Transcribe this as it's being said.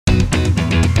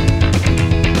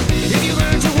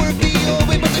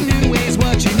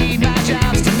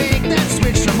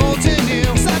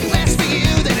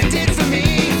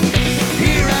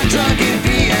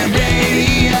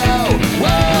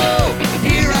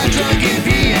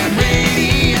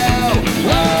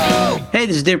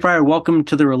Dave Pryor. Welcome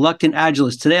to the Reluctant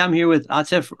Agilist. Today I'm here with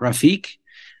Atif, Rafiq.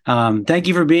 Thank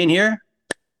you for being here.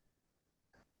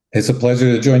 It's a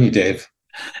pleasure to join you, Dave.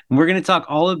 And we're going to talk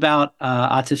all about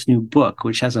Atif's new book,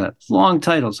 which has a long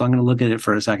title, so I'm going to look at it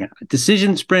for a second.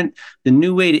 Decision Sprint, the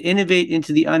new way to innovate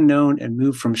into the unknown and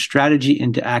move from strategy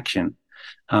into action,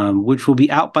 which will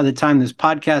be out by the time this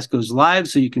podcast goes live,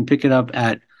 so you can pick it up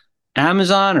at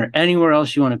Amazon or anywhere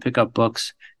else you want to pick up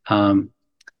books.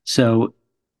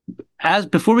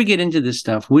 Before we get into this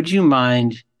stuff, would you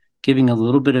mind giving a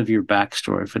little bit of your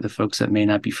backstory for the folks that may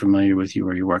not be familiar with you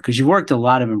or your work? Because you've worked a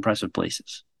lot of impressive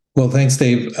places. Well, thanks,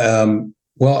 Dave.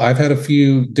 I've had a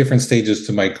few different stages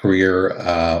to my career.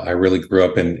 I really grew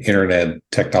up in internet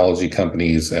technology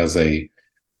companies as a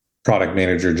product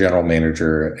manager, general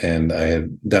manager, and I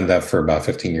had done that for about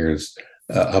 15 years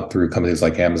up through companies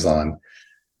like Amazon.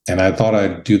 And I thought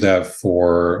I'd do that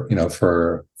for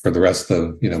the rest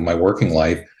of my working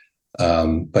life.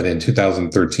 But in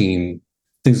 2013,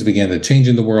 things began to change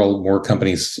in the world. More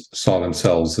companies saw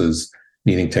themselves as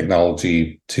needing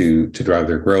technology to drive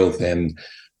their growth. And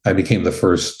I became the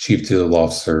first chief digital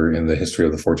officer in the history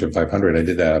of the Fortune 500. I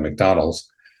did that at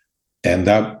McDonald's. And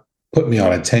that put me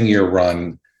on a 10-year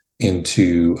run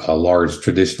into large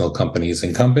traditional companies,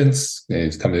 incumbents.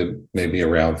 It's come maybe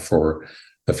around for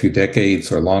a few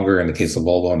decades or longer. In the case of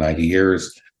Volvo, 90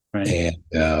 years. Right.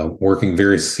 And working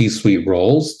various C-suite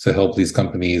roles to help these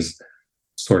companies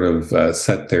sort of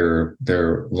set their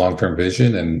long-term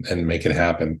vision and make it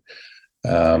happen.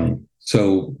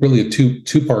 So really a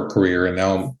two-part career, and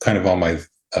now I'm kind of on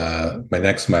my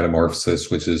next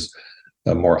metamorphosis, which is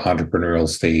a more entrepreneurial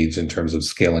stage in terms of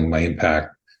scaling my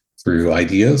impact through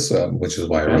ideas, which is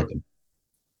why I wrote them.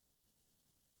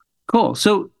 Cool.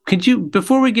 So could you,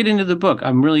 before we get into the book,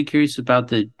 I'm really curious about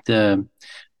the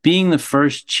being the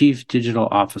first chief digital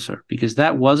officer, because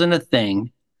that wasn't a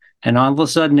thing. And all of a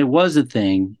sudden it was a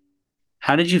thing.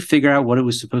 How did you figure out what it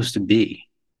was supposed to be?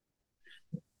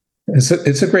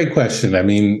 It's a great question. I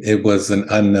mean, it was an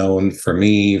unknown for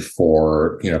me,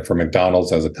 for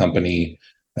McDonald's as a company.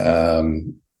 But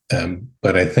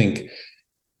I think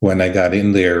when I got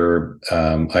in there,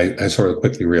 I sort of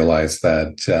quickly realized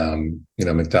that,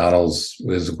 McDonald's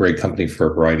is a great company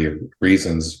for a variety of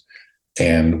reasons.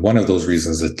 And one of those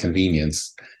reasons is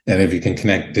convenience. And if you can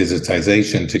connect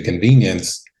digitization to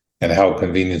convenience and how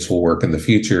convenience will work in the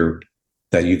future,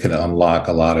 that you can unlock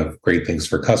a lot of great things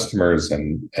for customers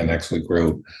and actually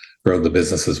grow the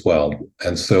business as well.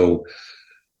 And so,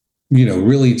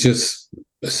 really just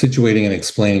situating and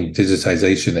explaining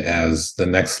digitization as the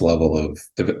next level of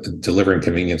delivering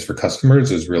convenience for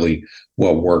customers is really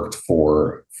what worked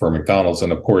for McDonald's.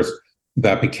 And of course,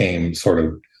 that became sort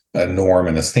of a norm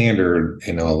and a standard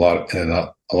in a lot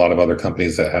of other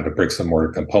companies that had a bricks and mortar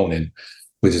component,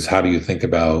 which is how do you think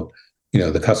about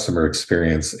the customer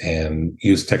experience and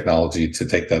use technology to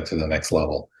take that to the next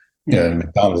level. In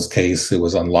McDonald's case, it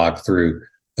was unlocked through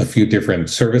a few different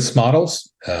service models,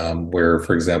 where,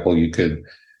 for example, you could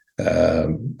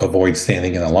avoid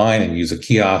standing in a line and use a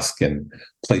kiosk and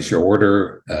place your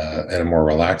order in a more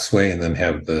relaxed way, and then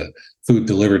have the food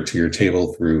delivered to your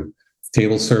table through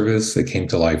table service. It came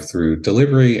to life through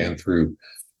delivery and through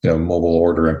mobile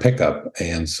order and pickup.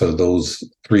 And so those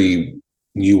three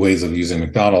new ways of using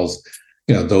McDonald's,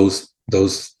 those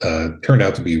turned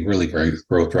out to be really great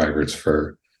growth drivers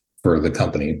for the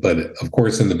company. But of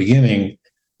course, in the beginning,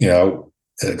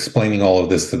 explaining all of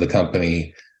this to the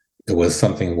company, it was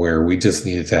something where we just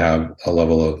needed to have a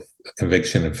level of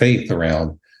conviction and faith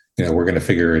around, we're going to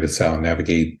figure it out,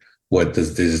 navigate what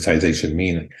does digitization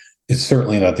mean. It's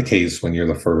certainly not the case when you're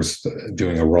the first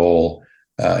doing a role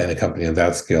in a company of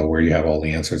that scale where you have all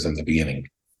the answers in the beginning.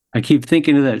 I keep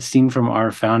thinking of that scene from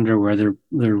Our Founder where they're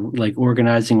like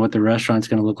organizing what the restaurant's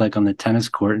going to look like on the tennis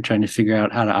court and trying to figure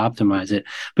out how to optimize it.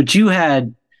 But you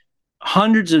had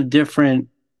hundreds of different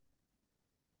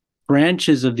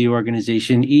branches of the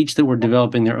organization, each that were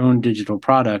developing their own digital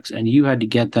products, and you had to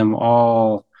get them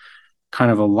all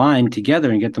kind of aligned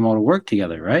together and get them all to work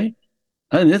together, right?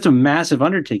 I mean, that's a massive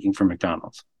undertaking for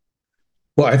McDonald's.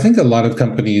 Well, I think a lot of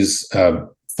companies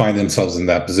find themselves in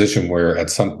that position where at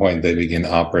some point they begin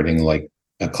operating like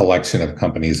a collection of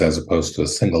companies as opposed to a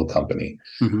single company.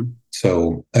 Mm-hmm.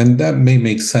 So, and that may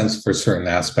make sense for certain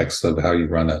aspects of how you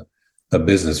run a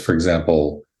business. For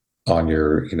example, on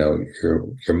your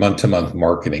month-to-month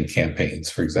marketing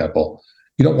campaigns, for example,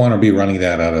 you don't want to be running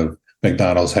that out of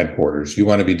McDonald's headquarters. You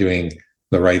want to be doing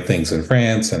the right things in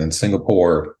France and in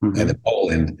Singapore and in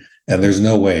Poland. And there's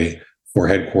no way for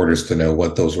headquarters to know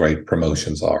what those right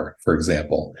promotions are, for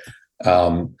example.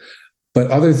 But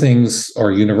other things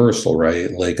are universal,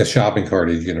 right? Like a shopping cart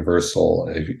is universal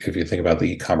if you think about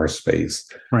the e-commerce space.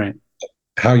 Right.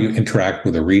 How you interact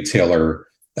with a retailer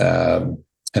and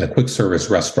a quick service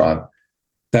restaurant,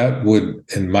 that would,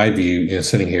 in my view,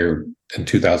 sitting here in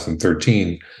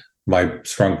 2013, my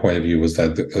strong point of view was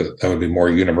that that would be more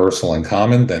universal and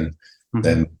common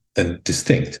Mm-hmm. than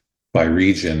distinct by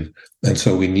region. And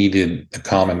so we needed a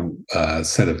common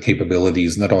set of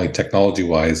capabilities, not only technology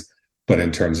wise, but in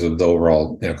terms of the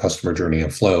overall customer journey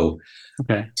and flow.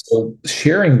 Okay. So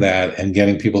sharing that and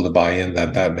getting people to buy in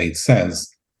that made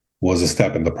sense was a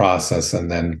step in the process.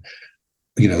 And then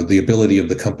the ability of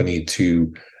the company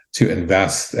to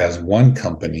invest as one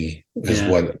company is Yeah.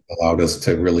 what allowed us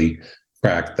to really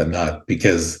crack the nut,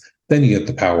 because then you get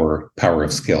the power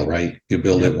of scale, right? You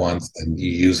build Yeah. it once and you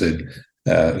use it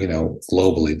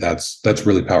globally. That's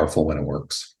really powerful when it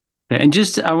works. And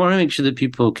just, I want to make sure that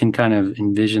people can kind of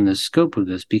envision the scope of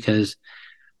this, because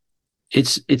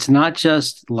it's not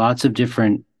just lots of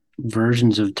different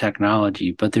versions of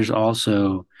technology, but there's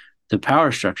also the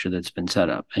power structure that's been set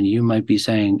up. And you might be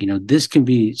saying, this can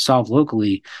be solved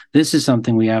locally. This is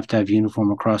something we have to have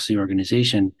uniform across the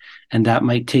organization. And that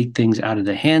might take things out of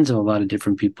the hands of a lot of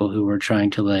different people who are trying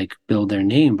to like build their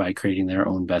name by creating their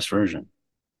own best version.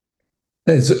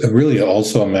 It's really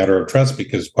also a matter of trust,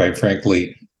 because quite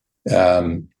frankly,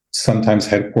 sometimes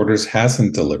headquarters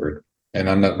hasn't delivered. And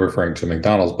I'm not referring to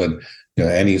McDonald's, but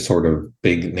any sort of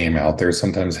big name out there.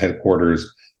 Sometimes headquarters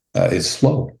is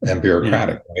slow and Yeah.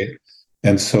 bureaucratic, right?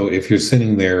 And so if you're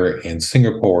sitting there in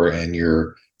Singapore and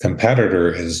your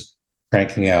competitor is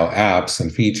cranking out apps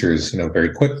and features,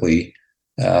 very quickly,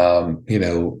 then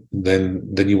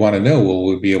you want to know, well,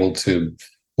 we'll be able to.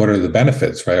 What are the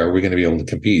benefits, right? Are we going to be able to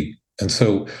compete? And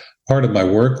so part of my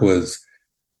work was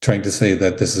trying to say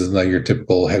that this is not your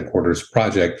typical headquarters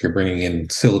project. You're bringing in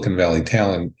Silicon Valley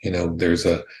talent. There's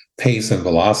a pace and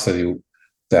velocity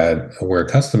that we're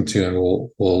accustomed to,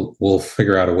 and we'll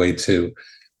figure out a way to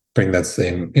bring that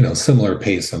same similar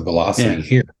pace and velocity Yeah.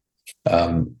 here,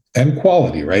 and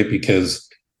quality, right? Because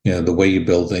the way you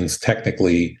build things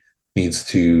technically needs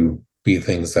to be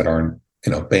things that aren't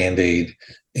band-aid,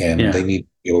 and they Yeah. need to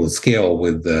be able to scale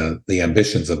with the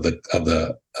ambitions of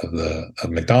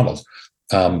McDonald's.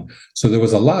 So there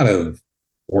was a lot of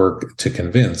work to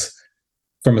convince.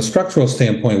 From a structural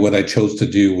standpoint, what I chose to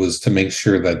do was to make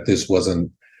sure that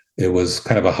it was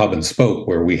kind of a hub and spoke,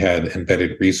 where we had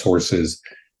embedded resources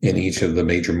in each of the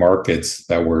major markets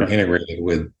that were Okay. integrated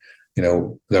with,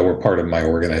 that were part of my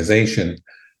organization,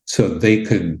 so they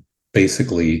could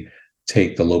basically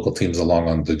take the local teams along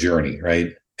on the journey,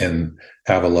 right? And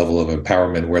have a level of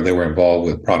empowerment where they were involved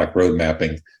with product road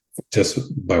mapping, just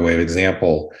by way of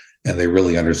example, and they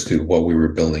really understood what we were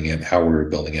building and how we were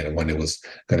building it and when it was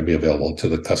going to be available to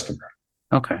the customer.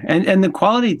 Okay. And the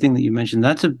quality thing that you mentioned,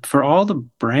 for all the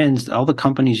brands, all the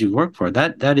companies you work for,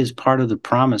 that is part of the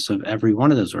promise of every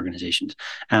one of those organizations.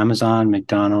 Amazon,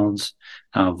 McDonald's,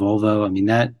 Volvo. I mean,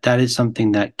 that is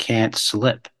something that can't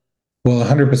slip. Well,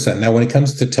 100%. Now, when it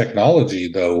comes to technology,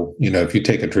 though, if you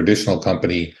take a traditional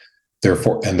company, their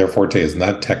forte is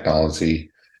not technology.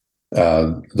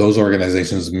 Those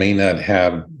organizations may not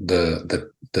have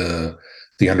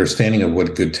the understanding of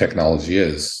what good technology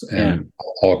is, Yeah. and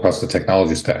all across the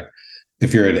technology stack.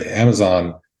 If you're at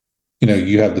Amazon,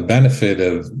 you have the benefit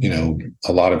of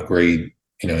a lot of great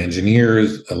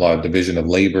engineers, a lot of division of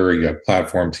labor. You have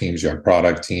platform teams, you have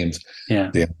product teams. Yeah.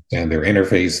 They understand their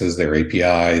interfaces, their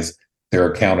APIs, their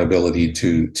accountability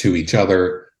to each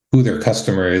other, who their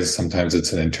customer is. Sometimes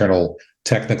it's an internal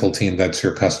technical team that's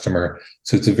your customer.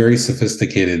 So it's a very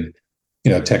sophisticated,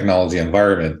 technology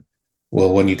environment.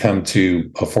 Well, when you come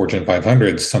to a Fortune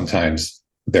 500, sometimes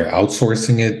they're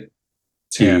outsourcing it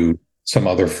Yeah. to some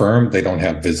other firm. They don't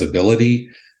have visibility.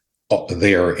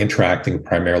 They are interacting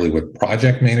primarily with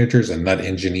project managers and not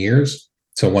engineers.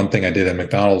 So one thing I did at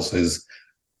McDonald's is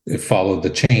it followed the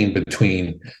chain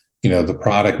between, the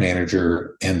product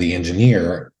manager and the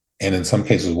engineer. And in some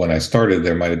cases, when I started,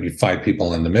 there might be 5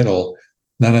 people in the middle,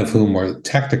 none of whom were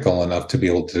technical enough to be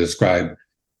able to describe,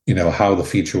 how the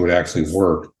feature would actually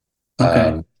work,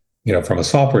 Okay. from a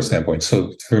software standpoint.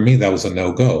 So for me, that was a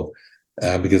no-go,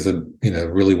 because I,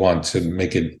 really want to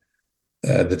make it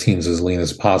the teams as lean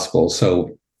as possible.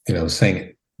 So,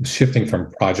 shifting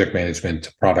from project management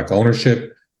to product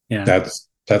ownership, Yeah.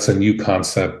 that's a new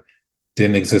concept.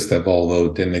 Didn't exist at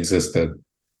Volvo, didn't exist at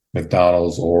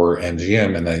McDonald's or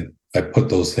MGM, and I put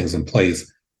those things in place.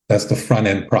 That's the front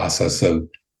end process of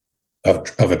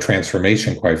a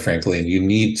transformation, quite frankly, and you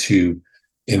need to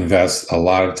invest a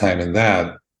lot of time in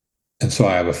that. And so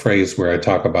I have a phrase where I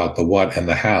talk about the what and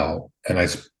the how. and I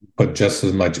put just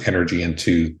as much energy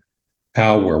into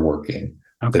how we're working,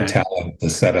 the Okay. talent, the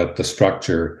setup, the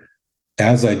structure,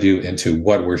 as I do into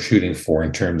what we're shooting for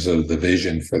in terms of the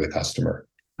vision for the customer.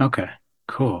 Okay.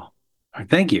 Cool. All right,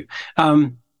 thank you.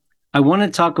 Um, I want to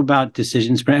talk about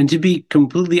decision sprint. And to be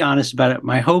completely honest about it,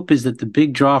 my hope is that the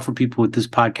big draw for people with this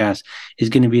podcast is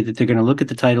going to be that they're going to look at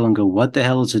the title and go, what the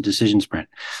hell is a decision sprint?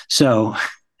 So,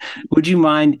 would you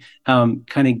mind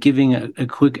kind of giving a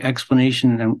quick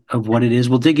explanation of what it is?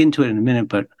 We'll dig into it in a minute,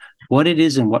 but what it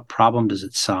is and what problem does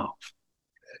it solve?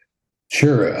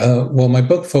 Sure. Well, my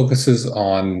book focuses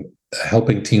on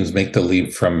helping teams make the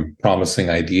leap from promising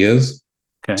ideas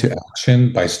Okay. to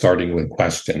action by starting with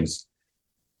questions.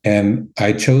 And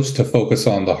I chose to focus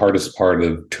on the hardest part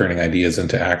of turning ideas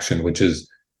into action, which is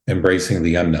embracing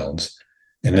the unknowns.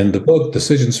 And Okay. in the book,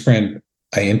 Decision Sprint,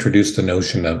 I introduced the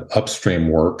notion of upstream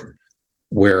work,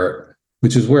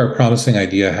 which is where a promising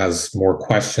idea has more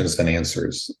questions than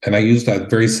answers. And I use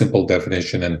that very simple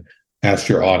definition and ask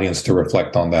your audience to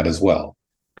reflect on that as well.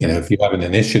 Okay. If you have an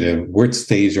initiative, which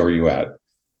stage are you at?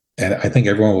 And I think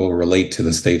everyone will relate to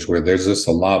the stage where there's just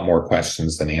a lot more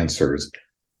questions than answers.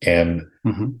 And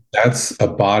Mm-hmm. that's a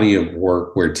body of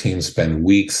work where teams spend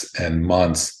weeks and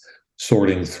months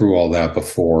sorting through all that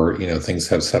before, things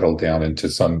have settled down into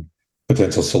some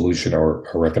potential solution or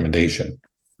recommendation.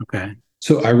 Okay.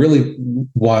 So I really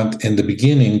want in the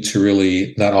beginning to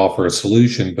really not offer a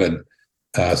solution,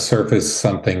 but surface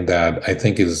something that I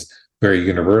think is very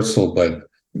universal, but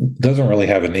doesn't really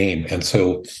have a name. And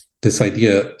so this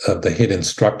idea of the hidden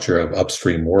structure of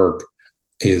upstream work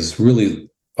is really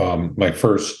my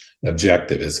first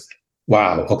objective is,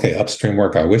 wow, okay, upstream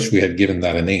work. I wish we had given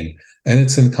that a name. And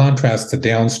it's in contrast to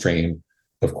downstream,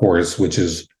 of course, which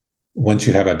is once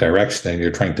you have a direction and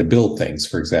you're trying to build things,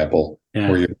 for example, Yeah.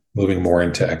 where you're moving more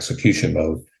into execution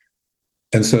mode.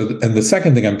 And the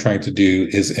second thing I'm trying to do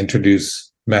is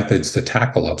introduce methods to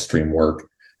tackle upstream work.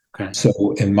 Okay.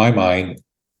 So in my mind,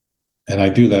 and I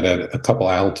do that at a couple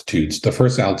altitudes. The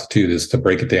first altitude is to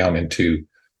break it down into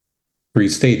 3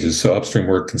 stages. So upstream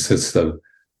work consists of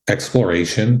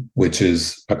exploration, which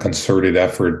is a concerted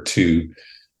effort to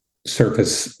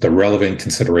surface the relevant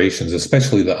considerations,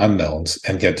 especially the unknowns,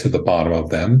 and get to the bottom of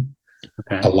them.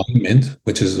 Okay. Alignment,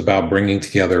 which is about bringing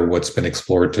together what's been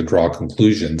explored to draw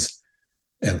conclusions.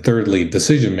 And thirdly,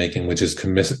 decision making, which is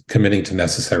committing to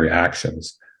necessary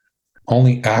actions.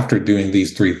 Only after doing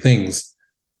these 3 things,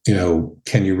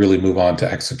 can you really move on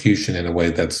to execution in a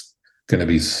way that's going to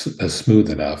be smooth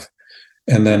enough.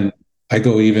 And then I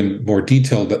go even more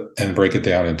detailed and break it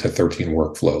down into 13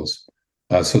 workflows.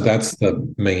 So that's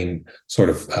the main sort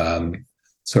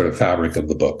of fabric of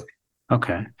the book.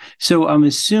 Okay. So I'm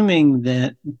assuming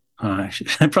that I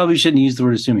probably shouldn't use the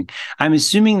word assuming. I'm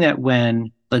assuming that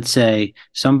when, let's say,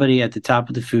 somebody at the top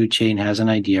of the food chain has an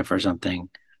idea for something,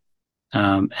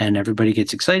 and everybody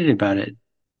gets excited about it,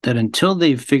 that until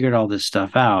they've figured all this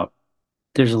stuff out,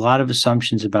 there's a lot of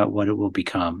assumptions about what it will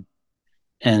become.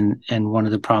 And one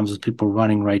of the problems with people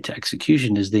running right to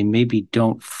execution is they maybe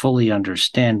don't fully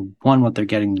understand, one, what they're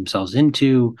getting themselves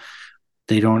into.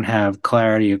 They don't have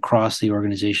clarity across the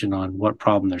organization on what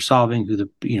problem they're solving, who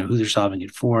they're solving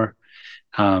it for.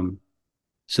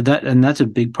 That's a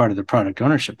big part of the product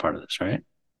ownership part of this, right?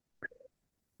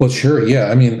 Well, sure.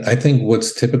 Yeah. I mean, I think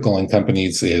what's typical in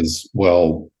companies is,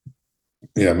 well,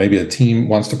 maybe a team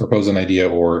wants to propose an idea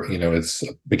or, it's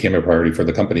became a priority for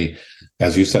the company,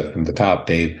 as you said from the top,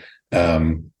 Dave.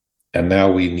 And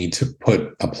now we need to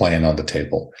put a plan on the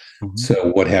table. Mm-hmm.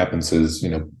 So what happens is,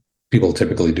 people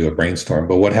typically do a brainstorm,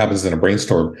 but what happens in a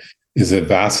brainstorm is it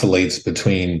vacillates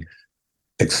between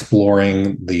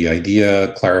exploring the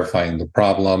idea, clarifying the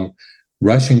problem,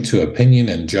 rushing to opinion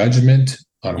and judgment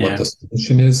on what the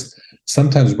solution is,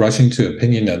 sometimes rushing to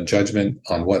opinion and judgment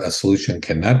on what a solution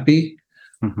cannot be.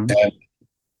 Mm-hmm. And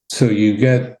so you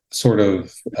get sort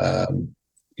of,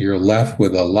 you're left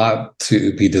with a lot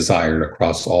to be desired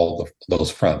across all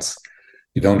those fronts.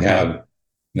 You don't have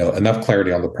enough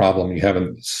clarity on the problem. You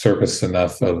haven't surfaced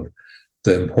enough of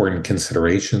the important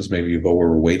considerations. Maybe you've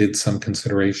overweighted some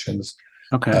considerations.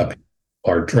 Okay.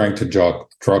 Are trying to draw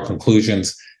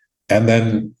conclusions. And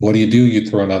then what do? You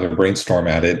throw another brainstorm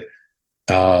at it.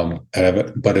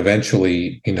 But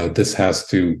eventually, this has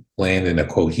to land in a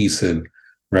cohesive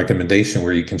recommendation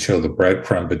where you can show the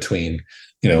breadcrumb between,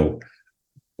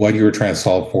 what you were trying to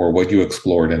solve for, what you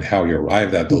explored, and how you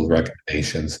arrived at those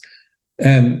recommendations.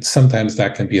 And sometimes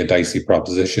that can be a dicey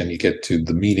proposition. You get to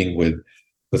the meeting with,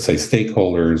 let's say,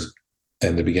 stakeholders,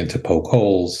 and they begin to poke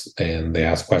holes, and they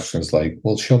ask questions like,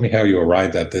 well, show me how you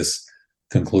arrived at this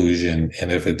conclusion.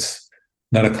 And if it's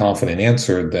not a confident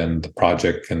answer, then the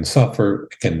project can suffer,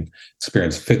 it can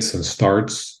experience fits and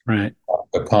starts. Right.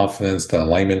 The confidence, the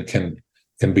alignment can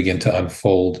begin to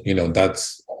unfold.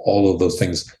 That's all of those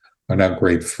things are not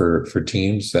great for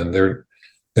teams, and they're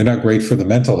not great for the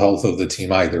mental health of the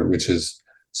team either, which is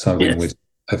something Yes. which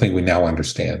I think we now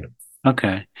understand.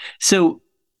 Okay. So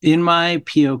in my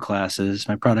PO classes,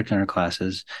 my product owner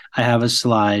classes, I have a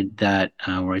slide that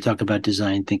where I talk about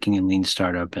design thinking and lean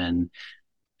startup, and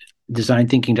design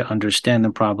thinking to understand the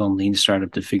problem, lean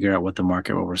startup to figure out what the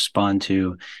market will respond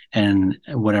to, and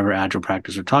whatever agile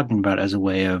practice we're talking about as a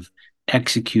way of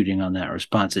executing on that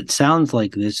response. It sounds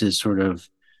like this is sort of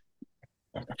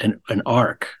an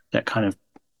arc that kind of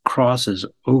crosses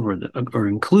over or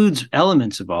includes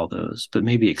elements of all those, but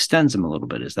maybe extends them a little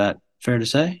bit. Is that fair to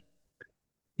say?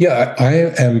 Yeah,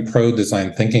 I am pro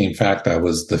design thinking. In fact, I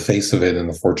was the face of it in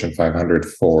the Fortune 500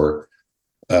 for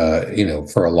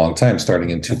a long time, starting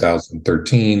in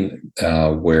 2013,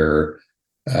 where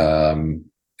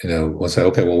we'll say,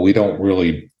 okay, well, we don't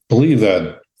really believe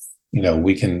that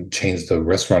we can change the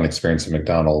restaurant experience at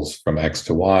McDonald's from X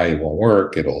to Y. It won't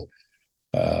work. It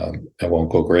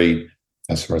won't go great.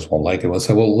 Customers won't like it. We'll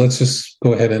say, well, let's just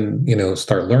go ahead and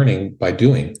start learning by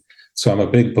doing. So I'm a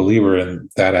big believer in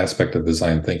that aspect of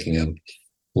design thinking and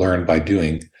learn by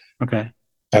doing. Okay.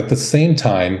 At the same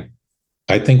time,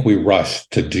 I think we rush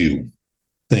to do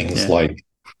things like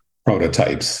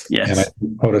prototypes. Yes. And I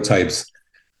think prototypes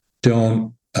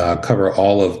don't cover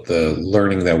all of the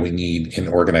learning that we need in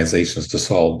organizations to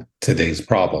solve today's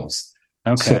problems.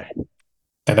 Okay.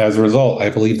 And as a result, I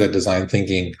believe that design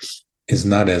thinking is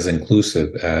not as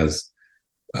inclusive as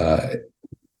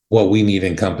what we need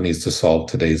in companies to solve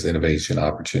today's innovation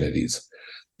opportunities.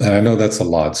 And I know that's a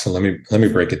lot, so let me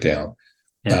break it down.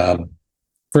 Yeah.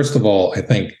 First of all, I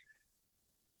think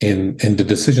in the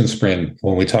decision sprint,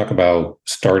 when we talk about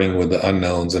starting with the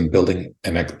unknowns and building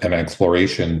an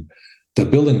exploration, the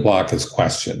building block is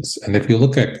questions. And if you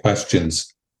look at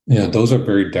questions, those are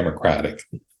very democratic.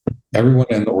 Everyone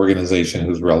in the organization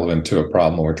who's relevant to a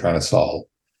problem we're trying to solve,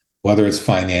 whether it's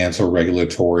finance or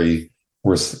regulatory,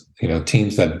 or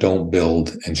teams that don't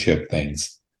build and ship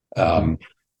things,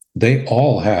 they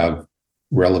all have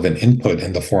relevant input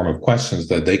in the form of questions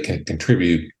that they can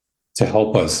contribute to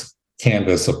help us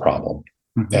canvas a problem.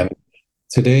 Mm-hmm. And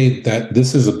today,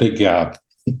 this is a big gap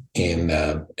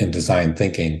in design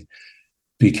thinking,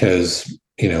 because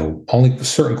only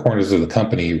certain corners of the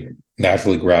company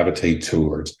naturally gravitate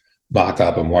towards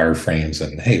mock-up and wireframes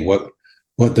and, hey, what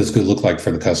does good look like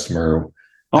for the customer?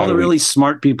 All the really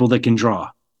smart people that can draw.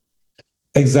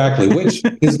 Exactly, which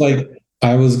is like,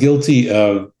 I was guilty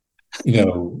of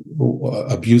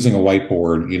abusing a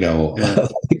whiteboard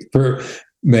for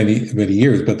many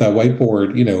years, but that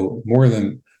whiteboard, more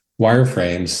than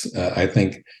wireframes, I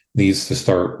think needs to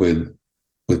start with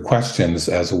questions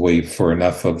as a way for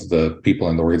enough of the people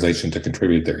in the organization to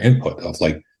contribute their input of,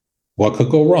 like, what could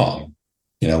go wrong?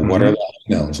 What are the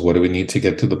unknowns? What do we need to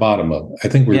get to the bottom of? I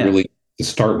think we really to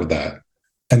start with that.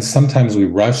 And sometimes we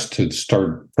rush to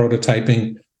start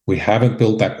prototyping. We haven't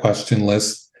built that question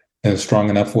list in a strong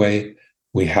enough way.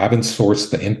 We haven't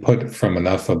sourced the input from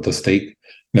enough of the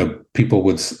people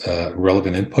with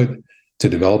relevant input to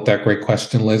develop that great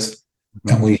question list.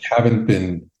 Mm-hmm. And we haven't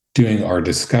been doing our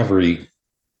discovery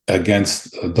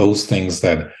against those things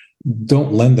that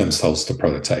don't lend themselves to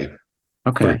prototype.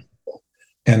 Okay.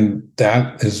 And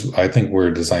that is, I think,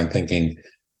 where design thinking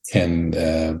can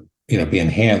be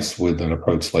enhanced with an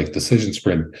approach like decision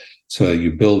sprint, so that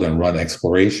you build and run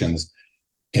explorations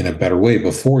in a better way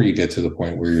before you get to the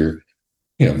point where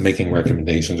you're making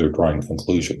recommendations or drawing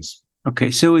conclusions.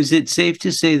 Okay, so is it safe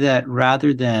to say that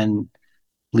rather than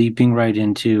leaping right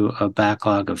into a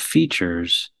backlog of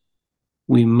features,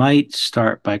 we might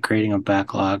start by creating a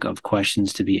backlog of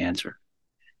questions to be answered,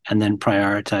 and then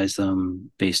prioritize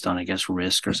them based on, I guess,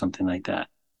 risk or something like that?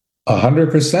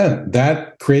 100%.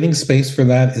 That creating space for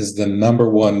that is the number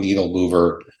one needle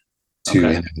mover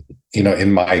to,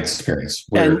 in my experience.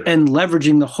 And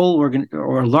leveraging the whole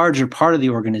or a larger part of the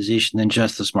organization than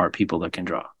just the smart people that can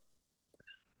draw.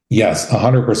 Yes,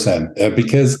 100%.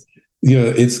 Because,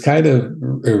 it's kind of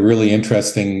a really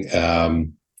interesting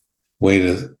way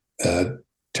to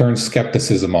turn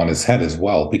skepticism on its head as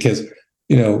well. Because,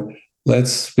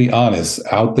 let's be honest,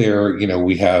 out there,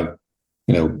 we have,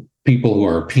 people who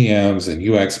are PMs and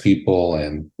UX people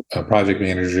and project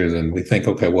managers, and we think,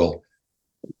 okay, well,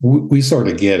 we sort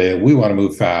of get it. We want to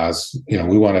move fast.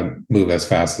 We want to move as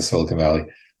fast as Silicon Valley.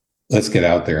 Let's get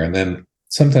out there. And then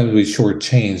sometimes we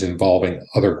shortchange involving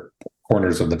other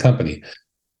corners of the company: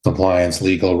 compliance,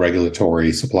 legal,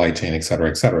 regulatory, supply chain, et cetera,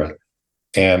 et cetera.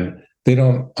 And they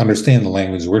don't understand the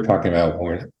language we're talking about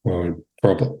when we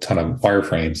throw up a ton of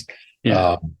wireframes.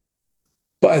 Yeah.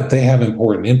 But they have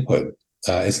important input.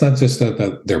 It's not just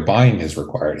that their buying is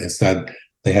required, it's that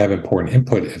they have important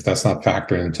input. If that's not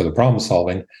factored into the problem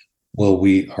solving, well,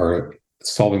 we are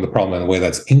solving the problem in a way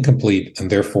that's incomplete and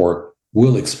therefore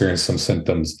will experience some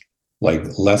symptoms like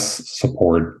less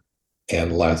support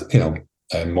and less,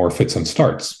 and more fits and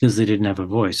starts. Because they didn't have a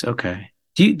voice. Okay.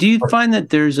 Do you find that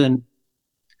there's a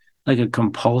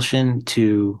compulsion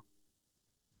to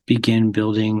begin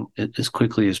building it as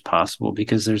quickly as possible?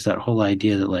 Because there's that whole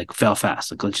idea that like fail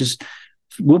fast. Like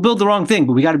we'll build the wrong thing,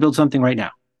 but we got to build something right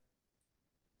now.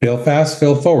 Fail fast,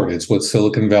 fail forward. It's what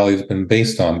Silicon Valley has been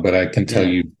based on. But I can tell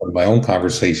you from my own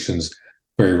conversations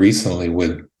very recently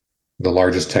with the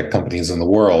largest tech companies in the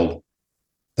world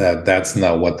that that's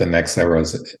not what the next era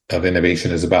of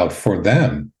innovation is about for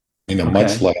them.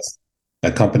 Much less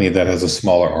a company that has a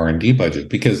smaller R&D budget,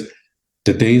 because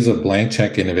the days of blank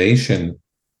check innovation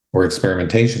or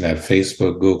experimentation at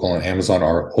Facebook, Google, and Amazon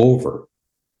are over.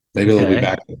 Maybe they'll be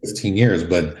back in 15 years,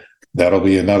 but that'll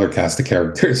be another cast of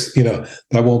characters.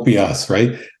 That won't be us,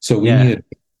 right? So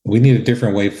we need a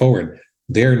different way forward.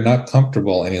 They're not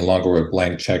comfortable any longer with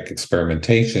blank check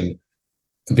experimentation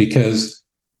because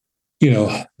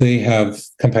they have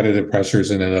competitive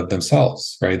pressures in and of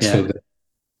themselves, right? So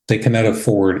they cannot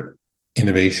afford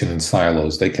innovation in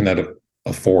silos. They cannot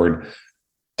afford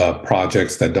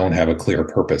projects that don't have a clear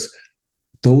purpose.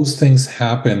 Those things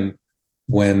happen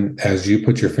when, as you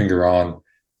put your finger on,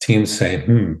 teams say,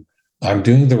 I'm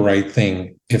doing the right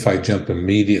thing if I jump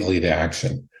immediately to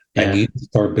action. I need to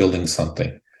start building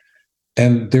something.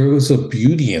 And there was a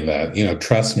beauty in that.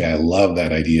 Trust me, I love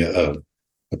that idea of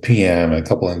a PM, a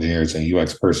couple engineers, and a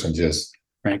UX person just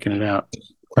cranking it out.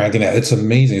 It's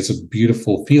amazing. It's a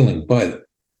beautiful feeling, but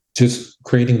just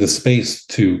creating the space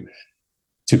to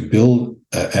build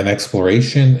an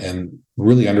exploration and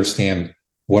really understand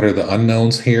what are the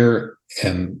unknowns here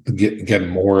and get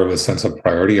more of a sense of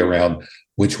priority around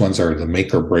which ones are the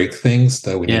make or break things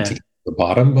that we need to get to the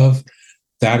bottom of.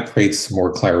 That creates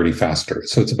more clarity faster.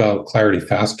 So it's about clarity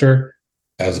faster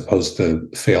as opposed to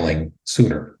failing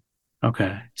sooner.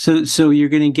 Okay. So you're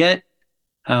going to get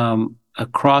I'm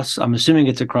assuming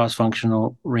it's a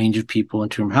cross-functional range of into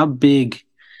terms. How big,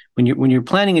 when you're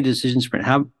planning a decision sprint,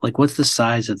 what's the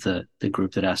size of the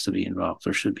group that has to be involved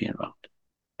or should be involved?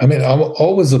 I mean, I'm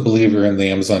always a believer in the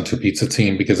Amazon two pizza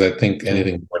team because I think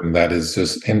anything more than that is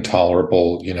just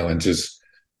intolerable, and just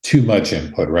too much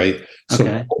input, right?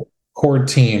 So core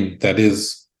team that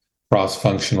is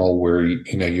cross-functional where,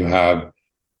 you have,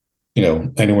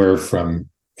 anywhere from,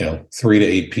 3 to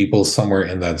 8 people somewhere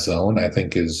in that zone, I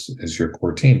think is your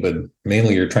core team. But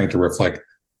mainly you're trying to reflect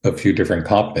a few different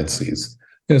competencies.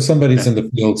 Somebody's in the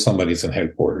field, somebody's in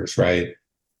headquarters, right?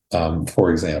 For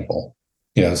example,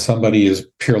 somebody is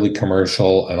purely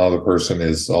commercial, another person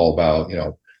is all about,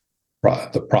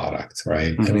 the product,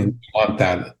 right? I mean, you want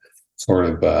that sort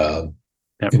of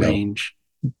that range.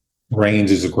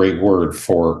 Range is a great word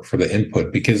for the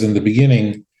input, because in the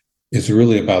beginning, it's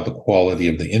really about the quality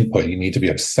of the input. You need to be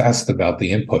obsessed about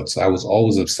the inputs. I was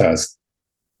always obsessed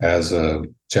as a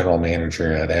general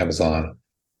manager at Amazon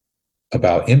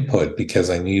about input because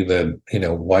I knew that,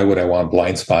 why would I want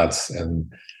blind spots and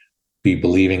be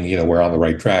believing, we're on the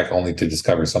right track only to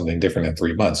discover something different in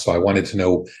 3 months. So I wanted to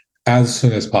know as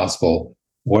soon as possible,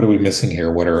 what are we missing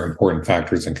here? What are important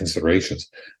factors and considerations?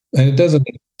 And it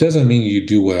doesn't mean you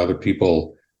do what other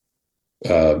people,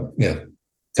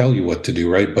 tell you what to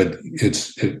do, right? But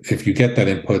if you get that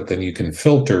input, then you can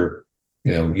filter,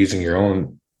 using your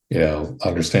own,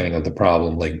 understanding of the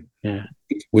problem,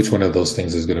 which one of those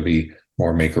things is going to be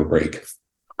more make or break.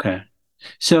 Okay.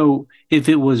 So if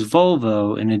it was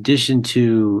Volvo, in addition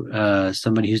to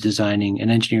somebody who's designing, an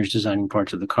engineer who's designing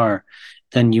parts of the car,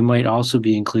 then you might also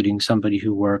be including somebody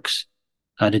who works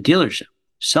at a dealership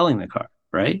selling the car,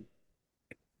 right?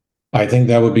 I think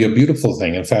that would be a beautiful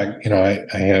thing. In fact, I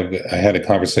had a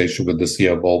conversation with the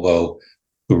CEO of Volvo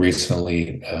who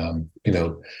recently,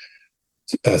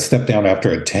 stepped down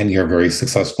after a 10-year very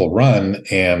successful run.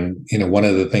 And, one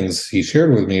of the things he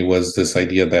shared with me was this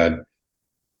idea that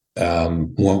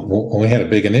when we had a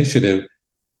big initiative,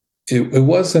 it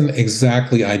wasn't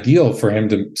exactly ideal for him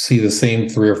to see the same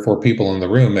 3 or 4 people in the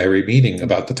room every meeting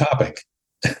about the topic.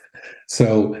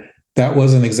 So that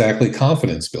wasn't exactly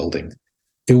confidence building.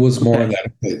 It was more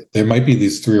that there might be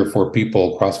these 3 or 4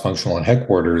 people cross-functional in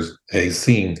headquarters,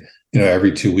 seeing,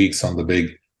 every 2 weeks on the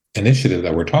big initiative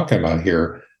that we're talking about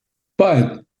here.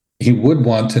 But he would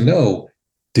want to know,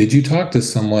 did you talk to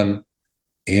someone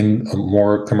in a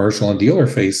more commercial and dealer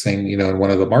facing, in one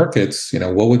of the markets,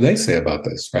 what would they say about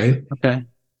this, right? Okay.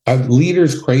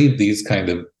 Leaders crave these kind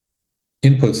of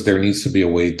inputs. There needs to be a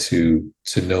way to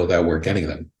know that we're getting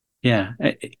them. Yeah.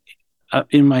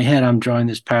 In my head, I'm drawing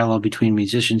this parallel between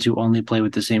musicians who only play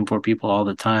with the same four people all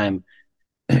the time,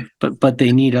 but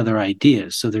they need other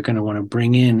ideas. So they're going to want to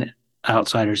bring in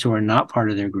outsiders who are not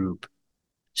part of their group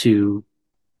to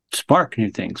spark new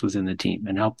things within the team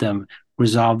and help them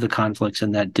resolve the conflicts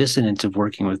and that dissonance of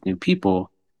working with new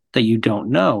people that you don't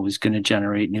know is going to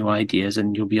generate new ideas,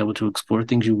 and you'll be able to explore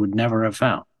things you would never have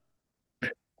found.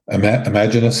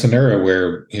 Imagine a scenario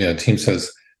where a team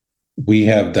says, we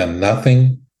have done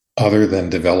nothing other than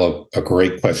develop a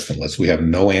great question list. We have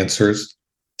no answers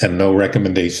and no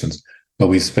recommendations, but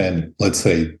we spend, let's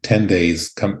say, 10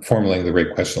 days formulating the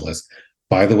great question list.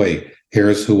 By the way,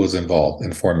 here's who was involved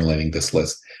in formulating this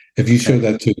list. If you show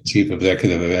that to the chief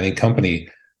executive of any company,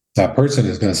 that person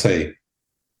is going to say,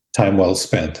 time well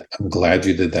spent. I'm glad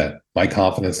you did that. My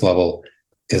confidence level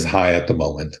is high at the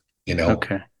moment.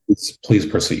 Okay. Please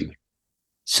proceed.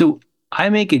 So I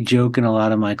make a joke in a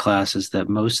lot of my classes that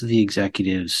most of the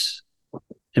executives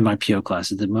in my PO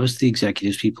classes, that most of the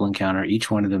executives people encounter,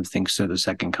 each one of them thinks they're the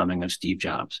second coming of Steve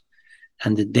Jobs,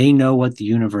 and that they know what the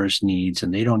universe needs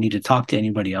and they don't need to talk to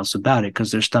anybody else about it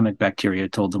because their stomach bacteria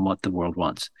told them what the world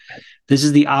wants. This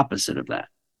is the opposite of that.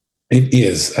 It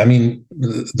is. I mean,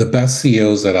 the best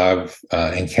CEOs that I've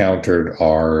encountered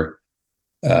are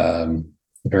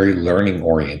very learning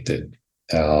oriented.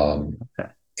 Okay.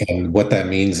 And what that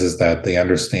means is that they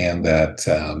understand that,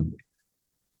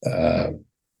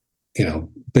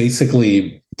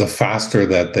 basically the faster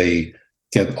that they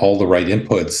get all the right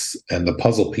inputs and the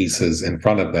puzzle pieces in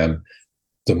front of them,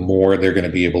 the more they're going to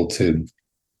be able to,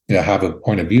 have a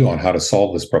point of view on how to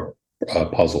solve this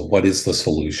puzzle. What is the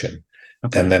solution?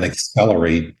 Okay. And then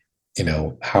accelerate,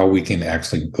 how we can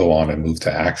actually go on and move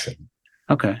to action.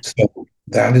 Okay. So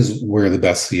that is where the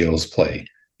best CEOs play,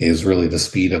 is really the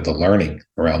speed of the learning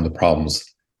around the problems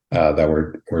that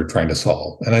we're trying to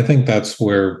solve. And I think that's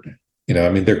where,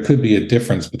 there could be a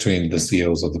difference between the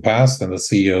CEOs of the past and the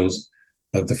CEOs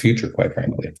of the future, quite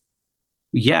frankly.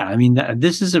 Yeah,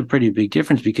 this is a pretty big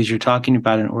difference because you're talking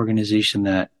about an organization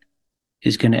that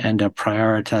is going to end up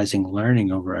prioritizing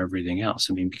learning over everything else.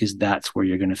 Because that's where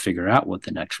you're going to figure out what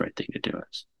the next right thing to do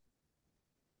is.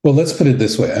 Well, let's put it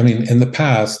this way. In the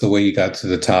past, the way you got to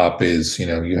the top is,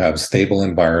 you have stable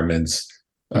environments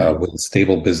with a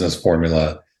stable business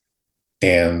formula,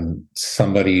 and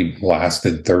somebody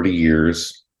lasted 30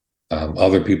 years.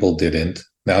 Other people didn't.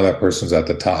 Now that person's at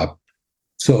the top.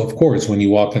 So, of course, when you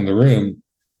walk in the room,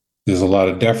 there's a lot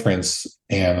of deference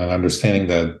and an understanding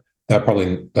that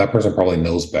person probably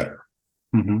knows better.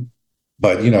 Mm-hmm.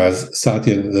 But, as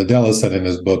Satya Nadella said in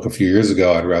his book a few years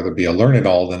ago, I'd rather be a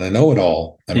learn-it-all than a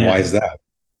know-it-all. And why is that?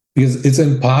 Because it's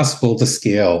impossible to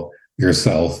scale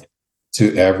yourself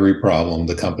to every problem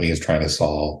the company is trying to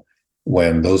solve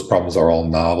when those problems are all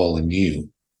novel and new.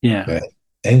 Yeah. But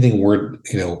anything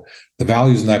the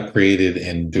value is not created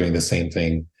in doing the same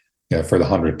thing for the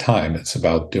 100th time. It's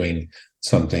about doing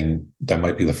something that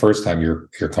might be the first time your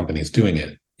company is doing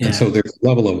it. Yeah. And so there's a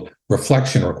level of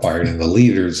reflection required in the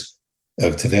leaders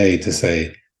of today to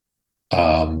say,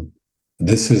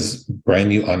 this is brand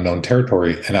new unknown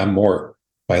territory, and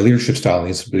my leadership style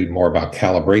needs to be more about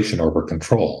calibration over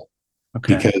control.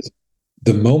 Okay. Because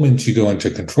the moment you go into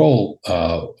control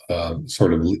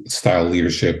sort of style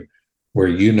leadership, where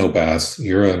you know best,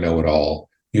 you're a know-it-all,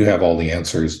 you have all the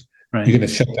answers, right, you're going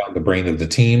to shut down the brain of the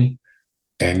team,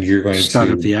 and you're going to start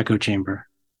up the echo chamber.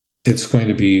 It's going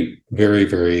to be very,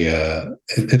 very,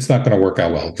 it's not going to work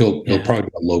out well. You'll probably be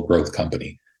a low growth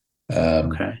company.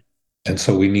 Okay. And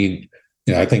so we need,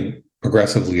 I think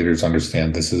progressive leaders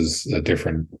understand this is a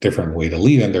different way to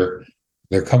lead, and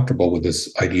they're comfortable with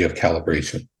this idea of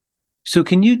calibration. So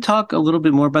can you talk a little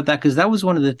bit more about that? Because that was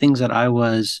one of the things that I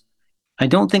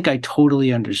don't think I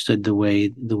totally understood the way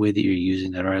that you're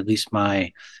using that, or at least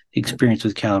my experience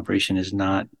with calibration is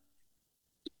not,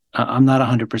 I'm not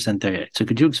 100% there yet. So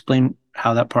could you explain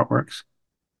how that part works?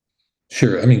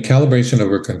 Sure. Calibration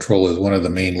over control is one of the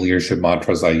main leadership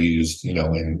mantras I used,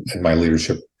 in my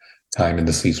leadership time in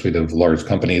the C-suite of large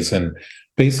companies. And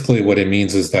basically what it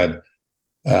means is that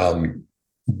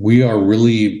we are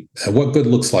really, what good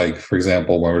looks like, for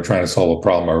example, when we're trying to solve a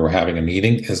problem or we're having a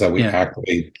meeting, is that we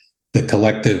activate the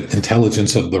collective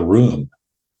intelligence of the room.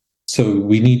 So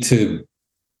we need to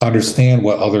understand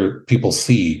what other people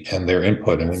see and their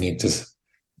input, and we need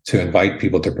to invite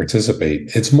people to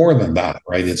participate. It's more than that,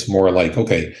 right? It's more like,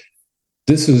 okay,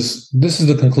 this is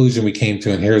the conclusion we came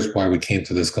to, and here's why we came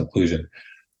to this conclusion.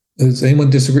 Does anyone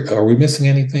disagree? Are we missing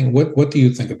anything? What do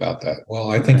you think about that?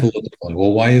 Well, I think a Okay. little differently.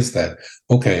 Well, why is that?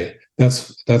 Okay,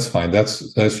 that's fine.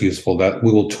 That's useful. That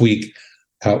we will tweak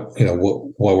how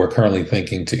what we're currently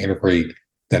thinking to integrate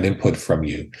that input from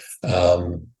you.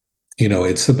 Um,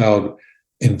 it's about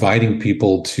inviting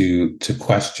people to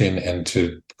question and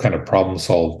to kind of problem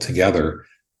solve together.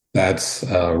 That's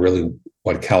really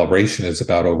what calibration is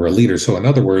about over a leader. So, in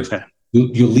other words, Okay.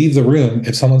 you leave the room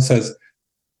if someone says,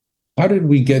 how did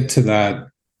we get to that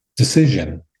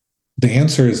decision? The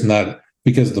answer is not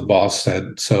because the boss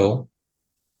said so.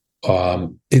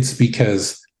 It's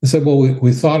because they said, well,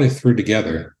 we thought it through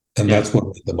together, and Yeah. that's what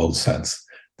made the most sense.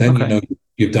 Then Okay.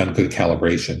 you've done good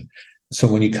calibration. So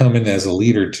when you come in as a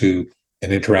leader to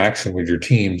an interaction with your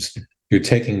teams, you're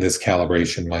taking this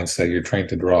calibration mindset. You're trying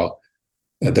to draw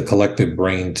the collective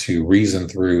brain to reason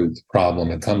through the problem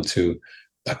and come to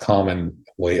a common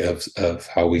way of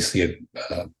how we see it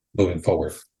moving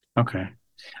forward. Okay.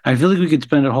 I feel like we could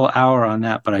spend a whole hour on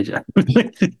that, but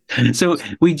so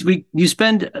we you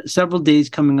spend several days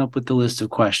coming up with the list of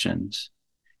questions,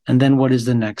 and then what is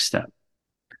the next step?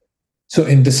 So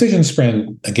in decision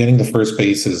sprint, getting the first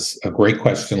base is a great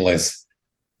question list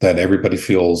that everybody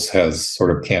feels has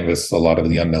sort of canvassed a lot of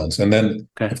the unknowns. And then,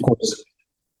 Okay. of course,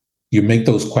 you make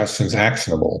those questions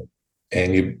actionable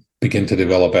and you begin to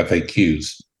develop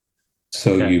FAQs.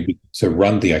 So Okay. you to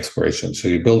run the exploration. So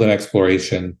you build an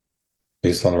exploration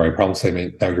based on the right problem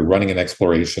statement. Now you're running an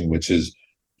exploration, which is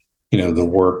the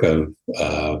work of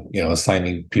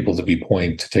assigning people to be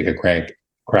point to take a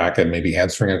crack at maybe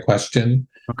answering a question.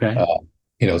 Okay.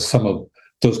 Uh, some of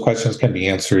those questions can be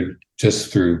answered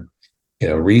just through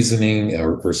reasoning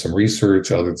or some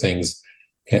research. Other things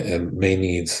may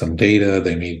need some data.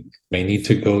 They may need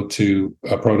to go to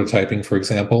prototyping, for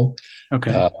example.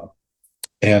 Okay.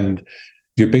 And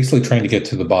you're basically trying to get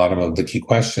to the bottom of the key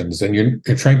questions, and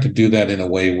you're trying to do that in a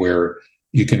way where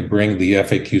you can bring the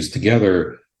FAQs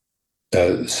together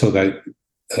so that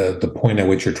the point at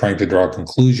which you're trying to draw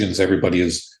conclusions, everybody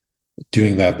is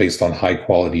doing that based on high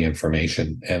quality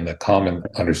information and a common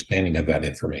understanding of that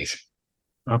information.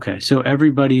 Okay. So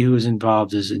everybody who is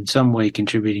involved is in some way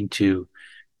contributing to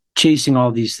chasing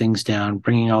all these things down,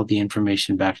 bringing all the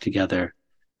information back together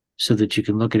so that you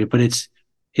can look at it. But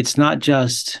it's not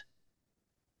just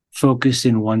focused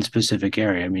in one specific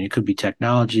area. I mean, it could be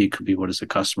technology, it could be what does the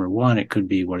customer want, it could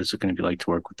be what is it going to be like to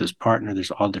work with this partner.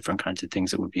 There's all different kinds of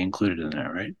things that would be included in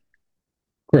that, right?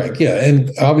 Correct. Yeah. And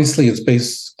obviously it's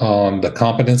based on the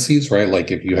competencies, right?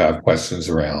 Like if you have questions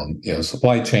around,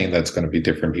 supply chain, that's going to be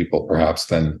different people perhaps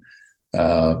than,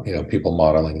 people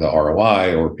modeling the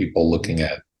ROI or people looking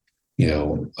at,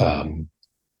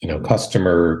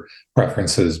 customer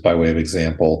preferences by way of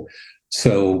example.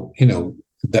 So,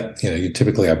 you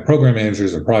typically have program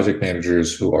managers and project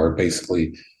managers who are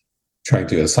basically trying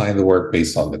to assign the work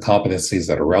based on the competencies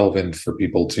that are relevant for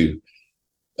people to,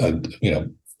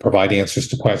 provide answers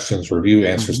to questions, review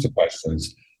answers to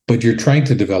questions, but you're trying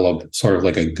to develop sort of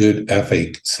like a good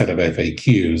set of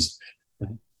FAQs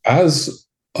as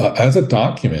a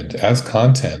document, as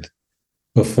content,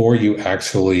 before you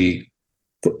actually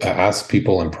ask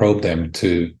people and probe them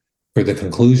for the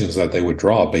conclusions that they would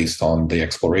draw based on the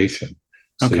exploration.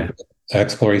 So Okay.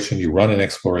 you run an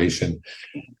exploration,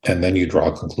 and then you draw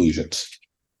conclusions.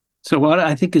 So what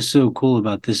I think is so cool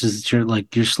about this is that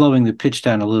you're slowing the pitch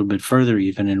down a little bit further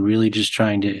even and really just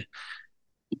trying to,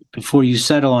 before you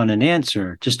settle on an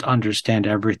answer, just understand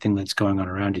everything that's going on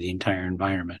around you, the entire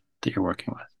environment that you're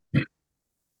working with.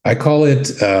 I call it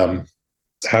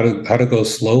how to go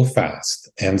slow fast.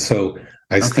 And so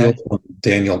I steal from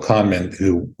Daniel Kahneman,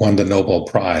 who won the Nobel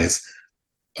Prize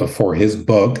for his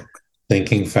book,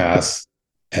 Thinking Fast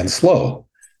and Slow.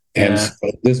 And Yeah.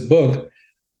 so this book,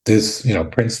 this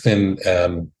Princeton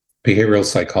behavioral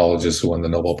psychologist who won the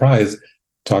Nobel Prize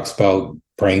talks about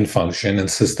brain function and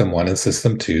system 1 and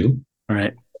system 2.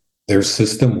 Right. There's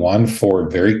system 1 for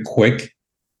very quick,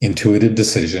 intuitive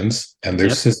decisions, and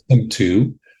there's system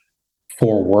 2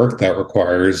 for work that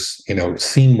requires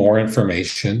seeing more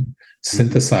information,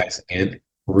 synthesizing it,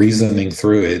 reasoning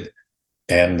through it,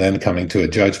 and then coming to a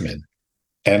judgment.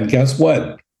 And guess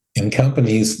what? In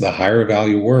companies, the higher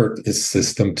value work is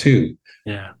system 2.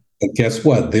 Yeah. But guess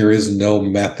what? There is no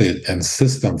method and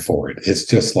system for it. It's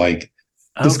just like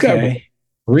discover,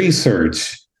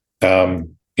 research,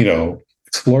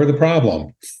 explore the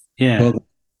problem. Yeah. Well,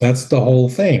 that's the whole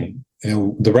thing.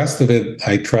 The rest of it,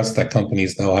 I trust that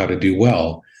companies know how to do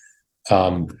well.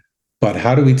 But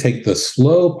how do we take the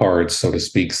slow parts, so to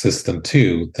speak, system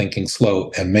 2, thinking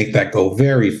slow, and make that go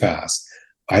very fast?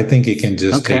 I think it can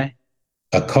just take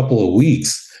a couple of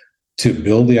weeks to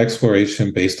build the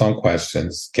exploration based on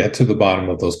questions, get to the bottom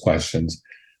of those questions,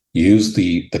 use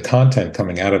the content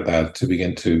coming out of that to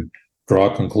begin to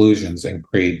draw conclusions and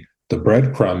create the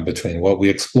breadcrumb between what we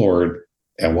explored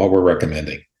and what we're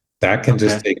recommending. That can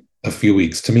just take a few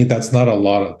weeks. To me, that's not a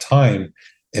lot of time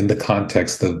in the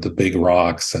context of the big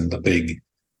rocks and the big.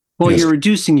 Well, you're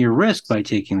reducing your risk by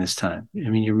taking this time. I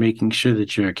mean, you're making sure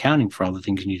that you're accounting for all the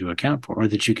things you need to account for, or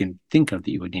that you can think of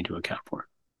that you would need to account for.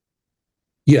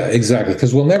 Yeah, exactly.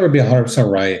 Because we'll never be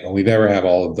 100% right, and we never have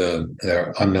all of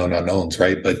the unknown unknowns,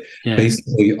 right? But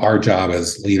basically, our job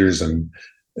as leaders and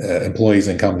employees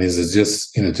and companies is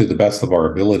just, to the best of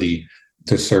our ability,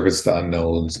 to service the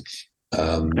unknowns.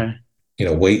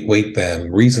 Weight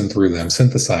them, reason through them,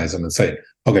 synthesize them, and say,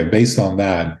 okay, based on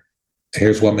that,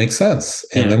 here's what makes sense.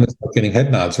 And then we start getting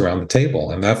head nods around the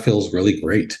table, and that feels really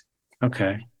great.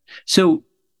 Okay. So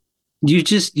you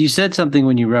said something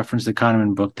when you referenced the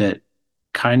Kahneman book that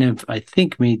kind of, I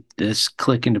think, made this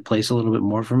click into place a little bit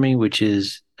more for me, which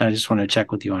is, I just want to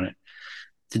check with you on it.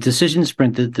 The decision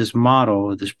sprint, that this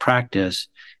model, this practice,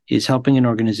 is helping an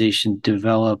organization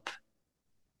develop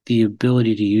the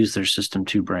ability to use their system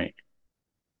two brain.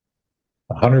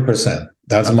 100%.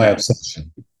 That's my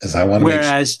obsession. Is I want to.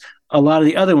 Whereas a lot of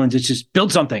the other ones, it's just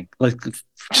build something, like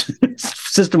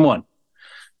system one.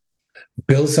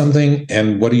 Build something,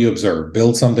 and what do you observe?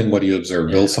 Build something, what do you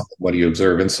observe? Build something, what do you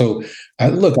observe? And so,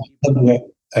 look,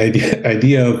 the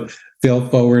idea of fail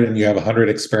forward, and you have 100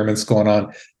 experiments going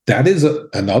on. That is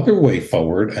another way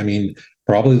forward. I mean,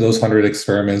 probably those 100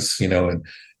 experiments, in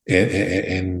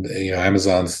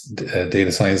Amazon's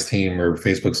data science team or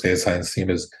Facebook's data science team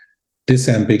is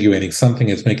disambiguating something,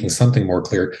 it's making something more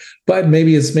clear, but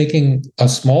maybe it's making a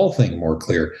small thing more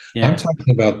clear. I'm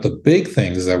talking about the big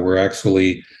things that we're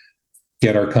actually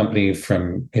get our company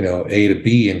from A to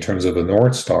B in terms of a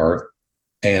North Star,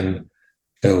 and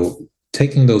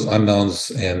taking those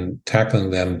unknowns and tackling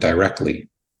them directly.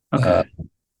 I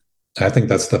think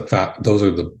that's those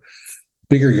are the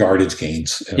bigger yardage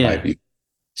gains in my view.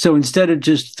 So instead of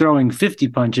just throwing 50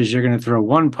 punches, you're going to throw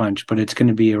one punch, but it's going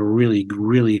to be a really,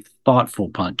 really thoughtful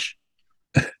punch.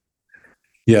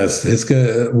 Yes, it's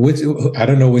good. I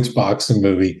don't know which boxing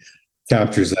movie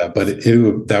captures that, but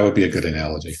that would be a good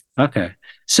analogy. Okay.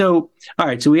 So, all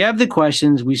right. So we have the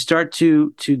questions. We start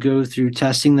to go through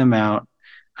testing them out.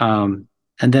 And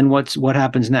then what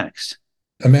happens next?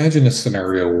 Imagine a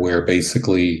scenario where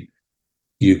basically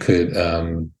you could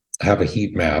have a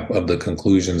heat map of the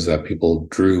conclusions that people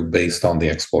drew based on the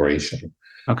exploration.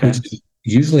 Okay. Which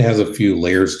usually has a few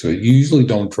layers to it. You usually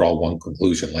don't draw one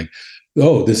conclusion like,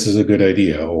 oh, this is a good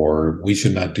idea, or we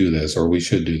should not do this, or we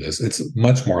should do this. It's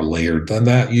much more layered than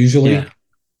that. Usually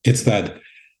it's that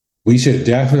we should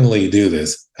definitely do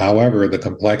this. However, the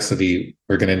complexity,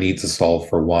 we're going to need to solve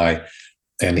for why.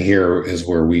 And here is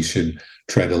where we should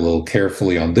tread a little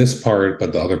carefully on this part,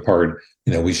 but the other part,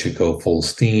 we should go full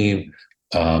steam.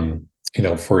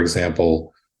 For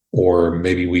example, or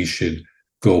maybe we should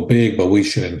go big, but we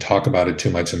shouldn't talk about it too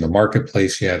much in the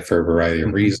marketplace yet for a variety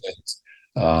of reasons.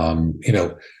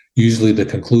 Usually the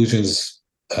conclusions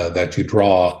that you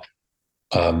draw,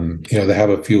 they have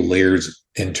a few layers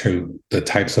into the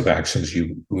types of actions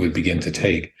you would begin to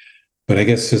take. But I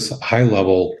guess just high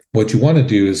level, what you want to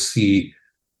do is see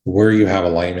where you have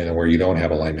alignment and where you don't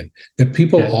have alignment. If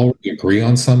people already agree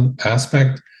on some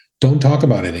aspect, don't talk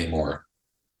about it anymore.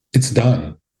 It's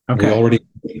done. Okay. We already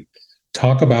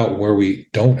talk about where we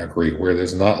don't agree, where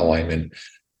there's not alignment,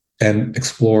 and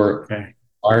explore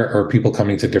are people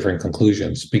coming to different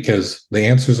conclusions? Because the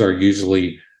answers are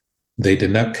usually they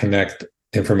did not connect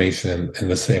information in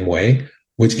the same way,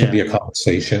 which can be a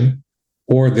conversation,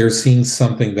 or they're seeing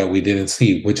something that we didn't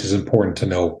see, which is important to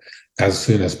know as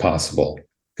soon as possible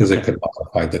because it could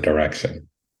modify the direction.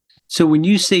 So when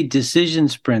you say decision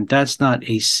sprint, that's not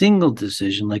a single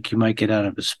decision like you might get out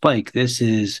of a spike. This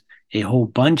is a whole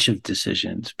bunch of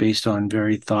decisions based on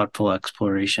very thoughtful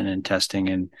exploration and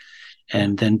testing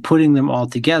and then putting them all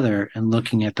together and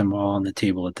looking at them all on the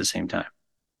table at the same time.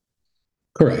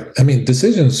 Correct. I mean,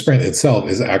 decision sprint itself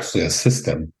is actually a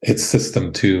system. It's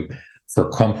system two for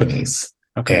companies.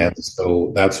 Okay. And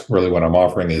so that's really what I'm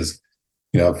offering is,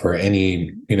 for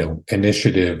any,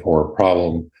 initiative or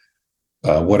problem,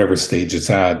 whatever stage it's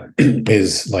at,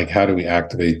 is like, how do we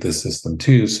activate this system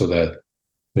too, so that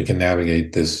we can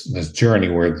navigate this journey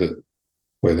where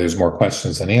there's more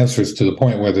questions than answers, to the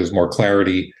point where there's more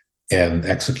clarity and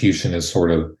execution is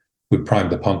sort of, we prime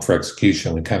the pump for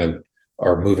execution. We kind of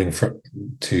are moving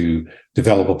to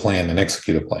develop a plan and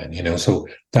execute a plan, so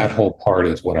that whole part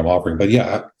is what I'm offering. But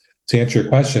to answer your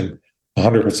question,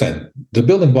 100%, the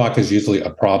building block is usually a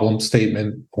problem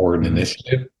statement or an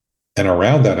initiative. And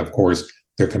around that, of course,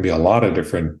 there can be a lot of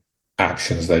different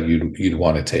actions that you'd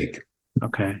want to take.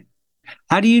 Okay.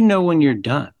 How do you know when you're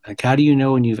done? Like, how do you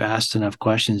know when you've asked enough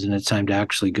questions and it's time to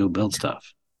actually go build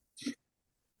stuff?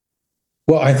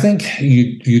 Well, I think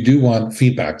you do want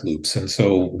feedback loops. And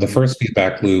so the first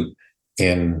feedback loop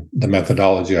in the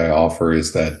methodology I offer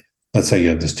is that, let's say you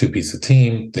have this two-piece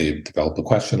team, they've developed a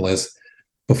question list.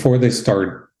 Before they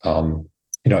start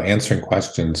answering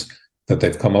questions that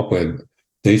they've come up with,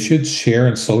 they should share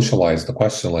and socialize the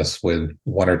question list with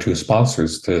one or two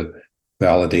sponsors to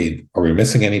validate, are we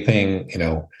missing anything,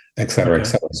 et cetera, et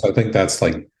cetera. So I think that's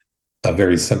like a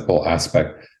very simple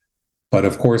aspect. But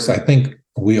of course, I think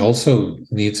we also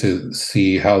need to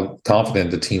see how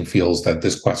confident the team feels that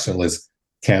this question list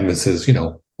canvases,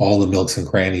 all the nooks and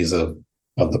crannies of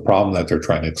the problem that they're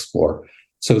trying to explore.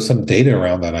 So some data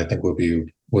around that, I think, would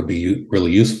be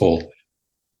really useful.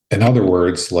 In other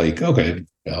words, like, okay,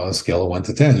 on a scale of 1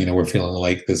 to 10, we're feeling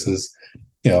like this is,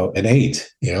 an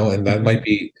 8, and that might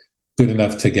be good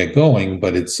enough to get going,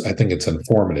 but I think it's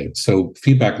informative. So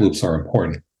feedback loops are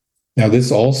important. Now,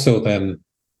 this also then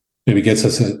maybe gets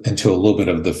us into a little bit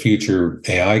of the future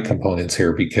AI components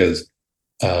here, because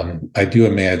I do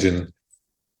imagine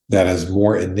that as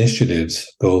more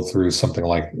initiatives go through something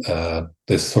like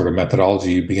this sort of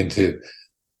methodology, you begin to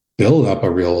build up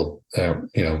a real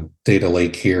data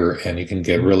lake here, and you can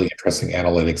get really interesting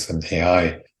analytics and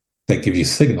AI that give you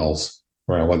signals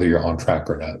around whether you're on track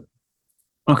or not.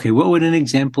 Okay, what would an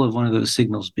example of one of those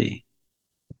signals be?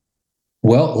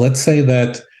 Well, let's say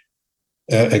that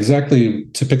exactly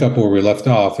to pick up where we left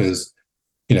off is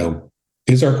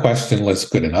our question list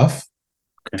good enough?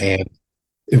 Okay. And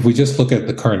if we just look at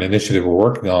the current initiative we're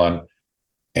working on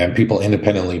and people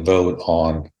independently vote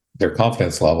on their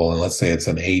confidence level, and let's say it's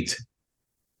an 8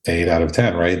 out of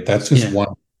 10, right? That's just one.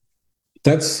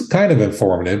 That's kind of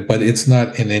informative, but it's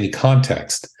not in any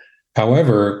context.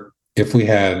 However, if we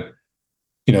had,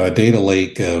 a data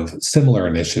lake of similar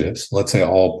initiatives, let's say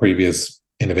all previous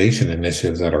innovation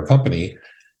initiatives at our company,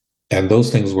 and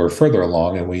those things were further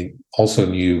along, and we also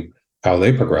knew how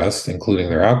they progressed, including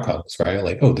their outcomes, right?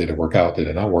 Like, oh, did it work out? Did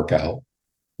it not work out?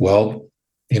 Well,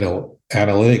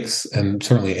 analytics and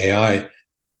certainly AI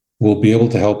will be able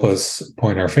to help us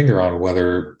point our finger on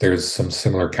whether there's some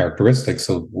similar characteristics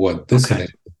of what this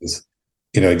initiative is,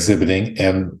 exhibiting,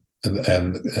 and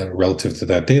relative to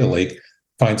that data lake,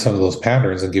 find some of those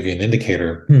patterns and give you an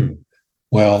indicator.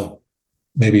 Well,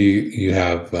 maybe you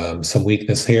have some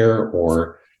weakness here,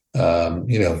 or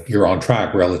you're on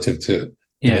track relative to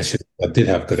initiatives that did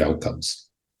have good outcomes.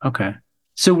 Okay.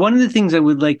 So one of the things I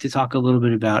would like to talk a little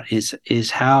bit about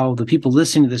is how the people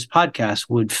listening to this podcast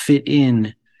would fit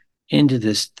into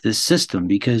this system,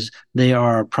 because they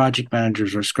are project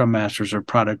managers or scrum masters or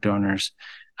product owners,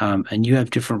 and you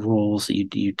have different roles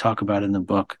that you talk about in the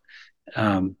book.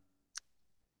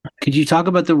 Could you talk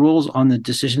about the roles on the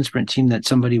decision sprint team that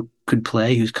somebody could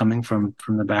play who's coming from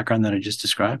the background that I just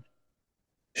described?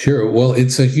 Sure. Well,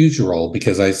 it's a huge role,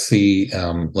 because I see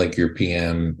like your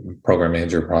PM, program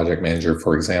manager, project manager,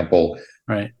 for example,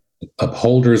 right,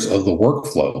 upholders of the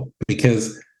workflow,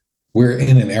 because we're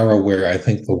in an era where I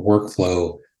think the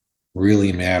workflow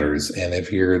really matters. And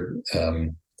if you're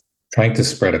trying to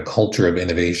spread a culture of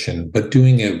innovation, but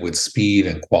doing it with speed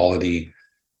and quality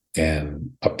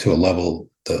and up to a level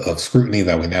of scrutiny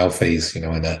that we now face, in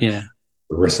a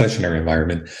recessionary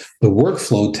environment, the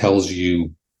workflow tells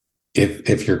you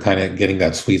if you're kind of getting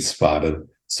that sweet spot of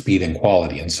speed and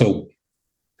quality. And so,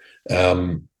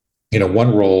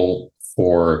 one role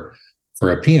for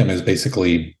a PM is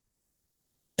basically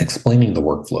explaining the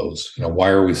workflows. Why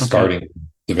are we starting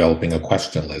developing a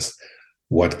question list?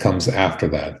 What comes after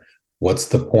that? What's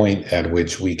the point at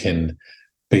which we can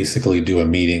basically do a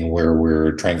meeting where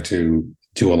we're trying to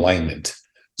do alignment?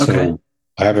 So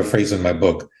I have a phrase in my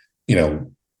book,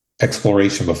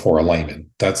 exploration before alignment.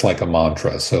 That's like a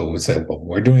mantra. So we say, well,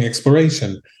 we're doing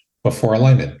exploration before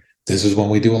alignment. This is when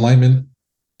we do alignment,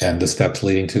 and the steps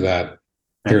leading to that,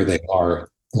 here they are.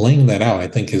 Laying that out, I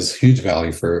think, is huge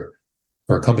value for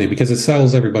a company, because it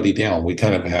settles everybody down. We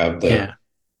kind of have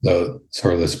the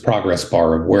sort of this progress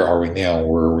bar of where are we now,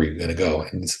 where are we going to go,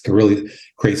 and it really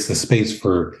creates the space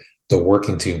for the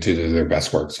working team to do their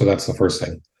best work. So that's the first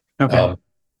thing.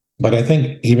 But I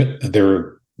think even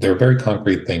there are very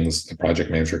concrete things the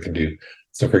project manager can do.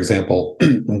 So, for example,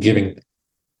 giving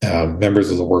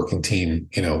members of the working team,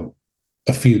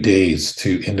 a few days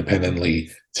to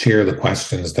independently share the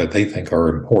questions that they think are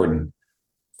important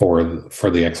for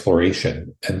the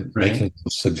exploration, and making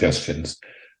those suggestions,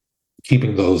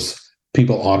 keeping those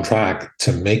people on track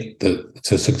to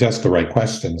suggest the right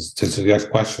questions, to suggest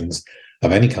questions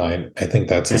of any kind, I think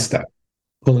that's a Okay. step.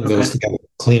 Pulling those Okay. together,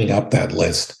 cleaning up that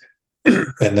list.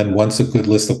 And then once a good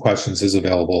list of questions is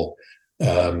available,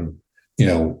 um,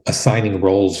 assigning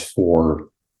roles for,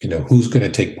 who's going to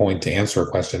take point to answer a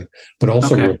question, but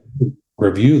also Okay.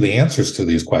 review the answers to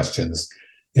these questions,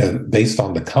 based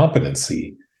on the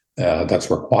competency that's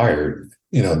required.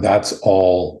 That's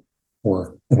all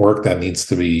work that needs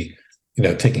to be,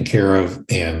 taken care of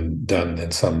and done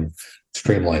in some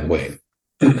streamlined way.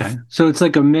 Okay. So it's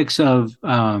like a mix of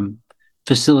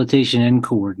facilitation and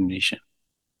coordination,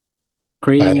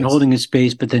 creating and I, holding a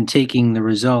space, but then taking the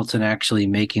results and actually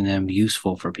making them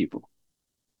useful for people.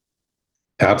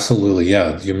 Absolutely,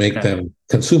 yeah. You make Okay. them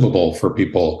consumable for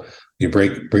people. You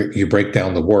break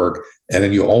down the work, and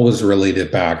then you always relate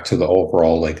it back to the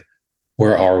overall, like,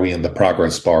 where are we in the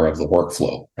progress bar of the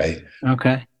workflow, right?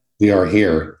 Okay. We are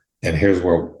here, and here's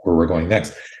where we're going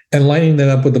next, and lining that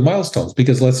up with the milestones.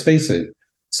 Because let's face it,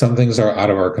 some things are out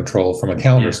of our control from a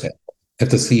calendar Yeah. standpoint. If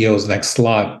the CEO's next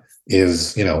slot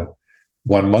is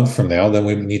 1 month from now, then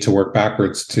we need to work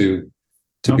backwards to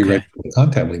be ready Okay. for the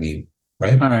content we need,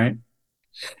 right? All right.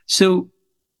 So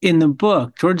in the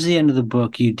book, towards the end of the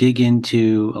book, you dig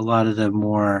into a lot of the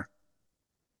more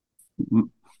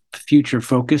future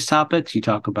focused topics. You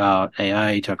talk about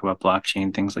AI, you talk about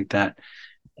blockchain, things like that.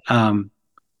 Um,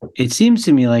 it seems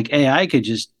to me like AI could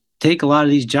just take a lot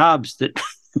of these jobs that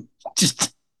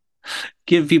just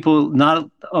give people not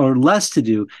or less to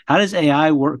do. How does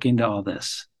AI work into all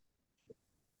this?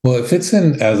 Well, it fits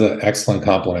in as an excellent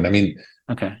compliment. I mean,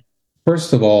 Okay.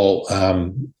 first of all,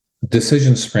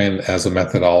 decision sprint as a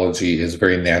methodology is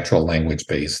very natural language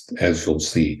based, as you'll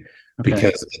see, Okay.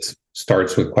 because it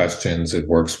starts with questions, it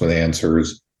works with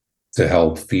answers to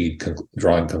help feed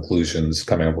drawing conclusions,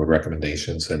 coming up with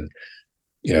recommendations, and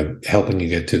helping you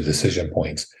get to decision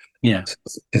points. Yeah.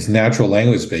 It's natural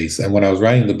language based, and when I was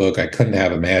writing the book, I couldn't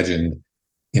have imagined,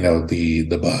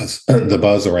 the buzz the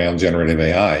buzz around generative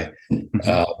AI. Hmm.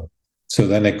 Um, so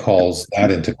then it calls that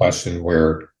into question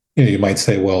where, you might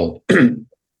say, well,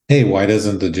 hey, why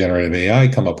doesn't the generative AI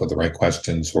come up with the right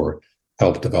questions or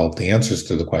help develop the answers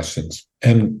to the questions?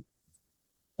 And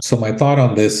so my thought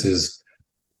on this is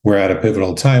we're at a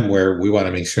pivotal time where we want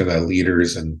to make sure that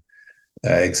leaders and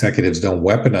executives don't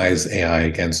weaponize AI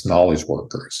against knowledge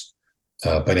workers,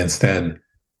 but instead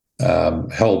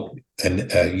help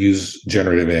and use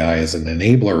generative AI as an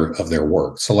enabler of their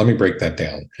work. So let me break that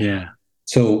down. Yeah.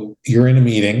 So you're in a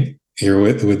meeting, you're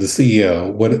with the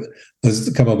CEO.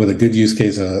 Let's come up with a good use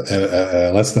case and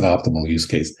a less than optimal use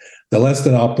case. The less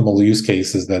than optimal use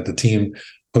case is that the team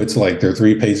puts like their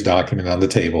 3-page document on the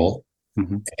table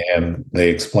Hmm. and they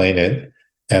explain it.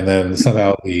 And then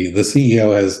somehow the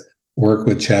CEO has worked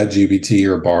with ChatGPT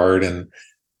or Bard and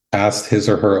asked his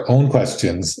or her own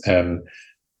questions and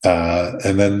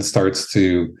then starts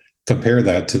to compare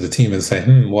that to the team and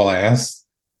say, well, I asked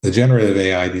the generative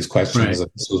AI these questions, Right.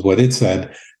 and this was what it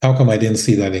said. How come I didn't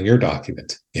see that in your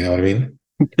document? You know what I mean?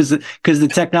 Because the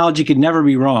technology could never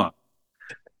be wrong.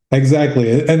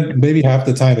 Exactly. And maybe half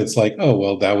the time it's like, oh,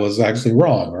 well, that was actually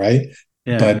wrong, right?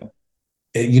 Yeah. But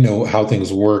how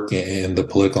things work in the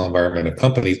political environment of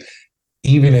companies,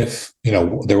 even if,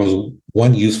 there was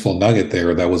one useful nugget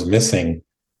there that was missing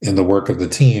in the work of the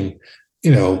team,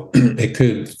 it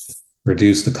could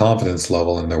reduce the confidence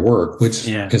level in their work, which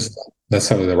Yeah. is not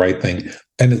necessarily the right thing.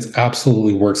 And it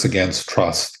absolutely works against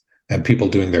trust and people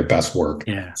doing their best work.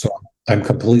 Yeah. So I'm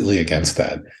completely against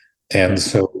that. And Okay.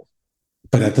 so,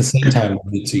 but at the same time,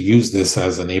 we need to use this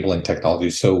as enabling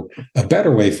technology. So a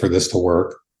better way for this to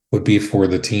work would be for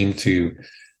the team to,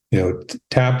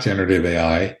 tap generative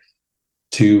AI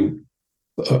to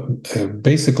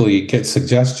basically get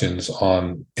suggestions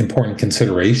on important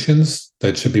considerations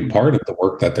that should be part of the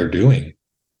work that they're doing,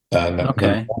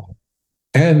 Okay.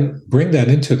 and bring that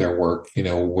into their work,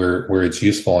 where it's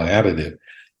useful and additive.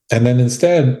 And then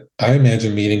instead, I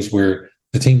imagine meetings where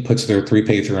the team puts their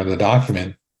 3-pager on the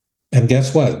document, and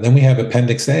guess what? Then we have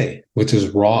Appendix A, which is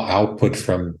raw output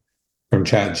from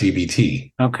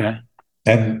ChatGPT, Okay.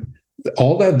 and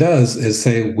all that does is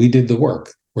say we did the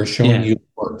work. We're showing Yeah. you the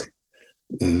work.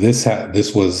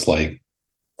 This was like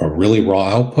a really raw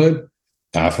output.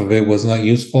 Half of it was not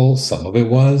useful. Some of it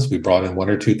was. We brought in 1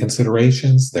 or 2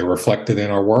 considerations. They're reflected in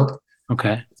our work.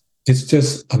 Okay. It's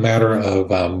just a matter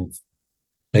of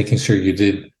making sure you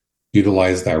did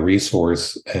utilize that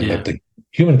resource and Yeah. that the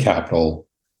human capital,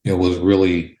 was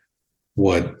really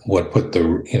what put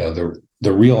the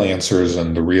real answers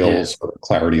and the real Yeah. sort of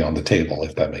clarity on the table,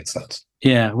 if that makes sense.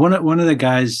 Yeah. One of the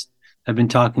guys I've been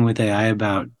talking with AI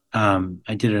about,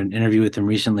 I did an interview with him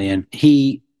recently, and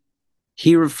he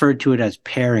referred to it as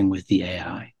pairing with the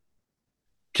AI.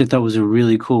 which I thought was a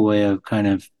really cool way of kind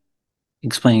of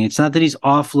explaining. It's not that he's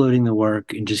offloading the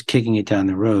work and just kicking it down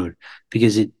the road,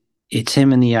 because it's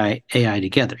him and the AI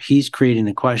together. He's creating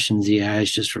the questions, the AI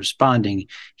is just responding.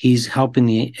 He's helping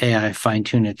the AI fine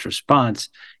tune its response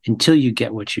until you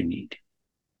get what you need.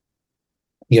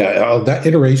 Yeah, that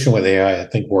iteration with AI, I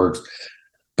think, works.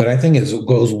 But I think it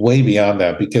goes way beyond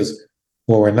that, because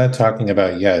what we're not talking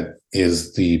about yet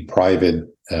is the private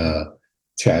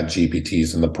chat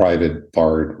GPTs and the private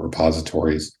BARD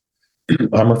repositories.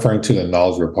 I'm referring to the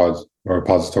knowledge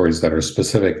repositories that are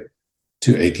specific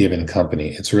to a given company.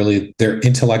 It's really their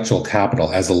intellectual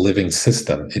capital as a living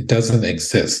system. It doesn't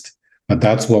exist, but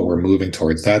that's what we're moving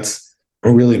towards. That's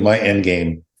really my end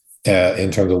game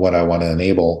in terms of what I want to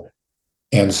enable.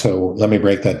 And so let me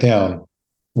break that down.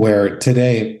 Where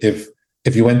today, if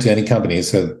you went to any company and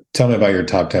said, "Tell me about your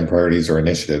top 10 priorities or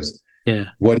initiatives," Yeah.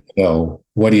 what do you know?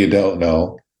 What do you don't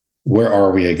know? Where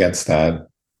are we against that?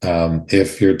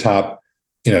 If your top,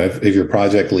 if your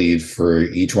project lead for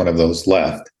each one of those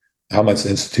left, how much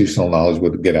institutional knowledge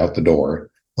would get out the door?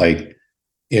 Like,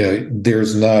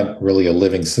 there's not really a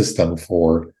living system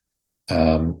for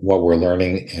what we're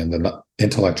learning and the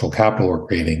intellectual capital we're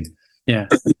creating, Yeah.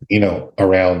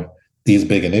 Around these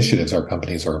big initiatives our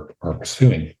companies are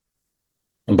pursuing.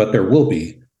 But there will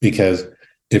be, because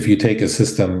if you take a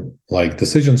system like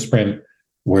Decision Sprint,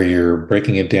 where you're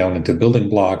breaking it down into building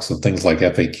blocks of things like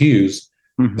FAQs,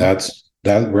 Mm-hmm. that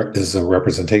is a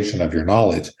representation of your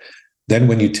knowledge. Then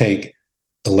when you take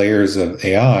the layers of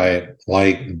AI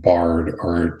like BARD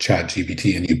or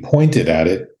ChatGPT and you point it at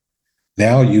it,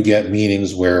 now you get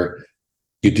meetings where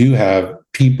you do have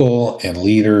people and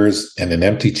leaders and an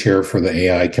empty chair for the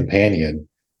AI companion,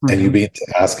 and you begin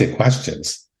to ask it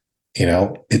questions.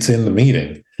 It's in the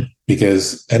meeting,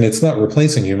 and it's not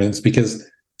replacing humans, because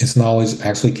its knowledge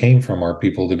actually came from our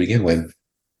people to begin with.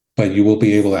 But you will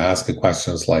be able to ask it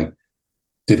questions like,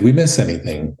 "Did we miss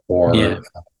anything?" Or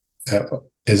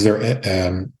is there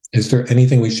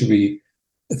anything we should be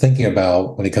thinking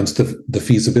about when it comes to the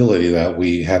feasibility that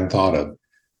we hadn't thought of?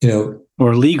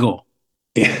 Or legal.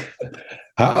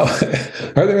 Are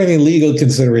there any legal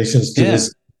considerations to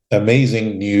this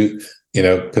amazing new,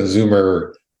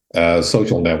 consumer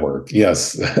social network?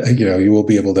 Yes, you will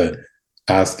be able to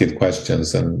ask it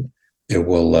questions, and it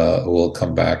will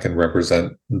come back and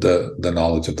represent the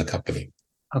knowledge of the company.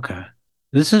 Okay,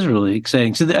 this is really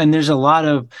exciting. So, and there's a lot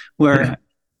of where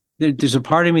there's a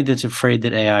part of me that's afraid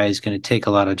that AI is going to take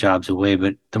a lot of jobs away.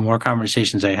 But the more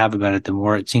conversations I have about it, the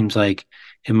more it seems like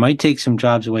it might take some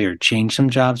jobs away or change some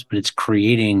jobs, but it's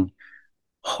creating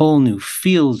whole new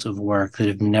fields of work that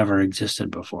have never existed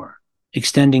before,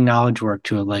 extending knowledge work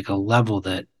to a level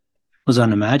that was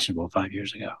unimaginable 5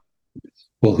 years ago.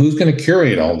 Well, who's going to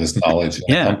curate all this knowledge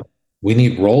in the company? We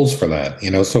need roles for that.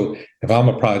 So if I'm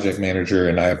a project manager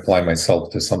and I apply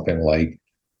myself to something like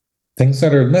things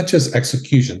that are not just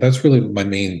execution, that's really my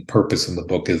main purpose in the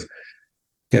book, is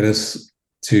get us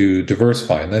to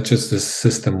diversify, not just this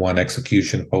system one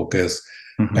execution focus.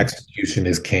 Execution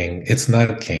is king. It's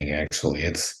not king, actually.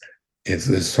 It's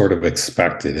sort of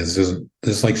expected.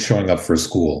 It's like showing up for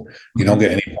school. You don't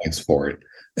get any points for it.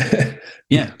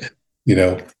 Yeah.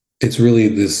 It's really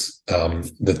this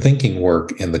the thinking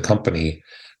work in the company.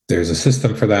 There's a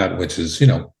system for that, which is,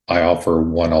 I offer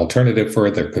one alternative for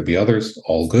it. There could be others,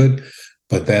 all good.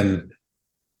 But then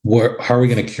how are we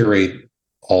going to curate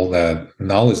all that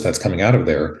knowledge that's coming out of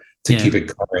there to keep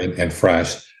it current and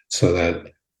fresh, so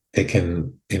that it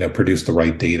can, produce the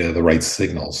right data, the right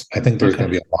signals? I think there's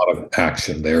going to be a lot of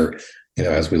action there,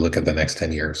 as we look at the next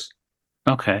 10 years.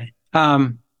 Okay.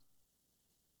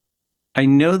 I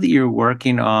know that you're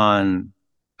working on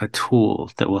a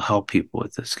tool that will help people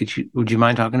with this. Would you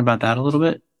mind talking about that a little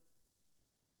bit?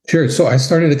 Sure. So I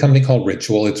started a company called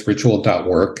Ritual. It's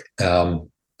ritual.work. I'm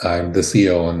the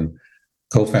CEO and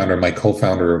co-founder. My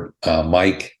co-founder,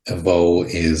 Mike Vo,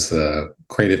 is a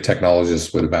creative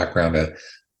technologist with a background at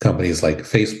companies like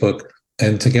Facebook.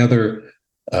 And together,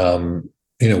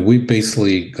 we've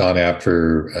basically gone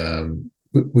after,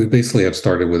 we basically have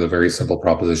started with a very simple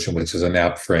proposition, which is an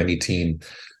app for any team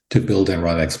to build and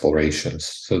run explorations.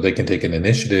 So they can take an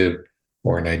initiative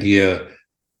or an idea,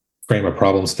 frame a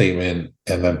problem statement,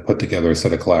 and then put together a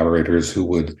set of collaborators who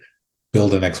would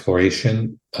build an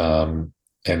exploration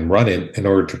and run it in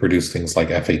order to produce things like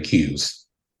FAQs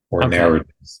or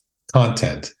narratives,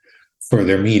 content for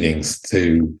their meetings,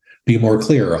 to be more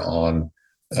clear on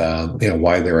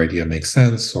why their idea makes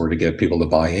sense, or to get people to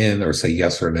buy in or say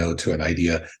yes or no to an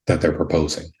idea that they're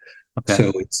proposing.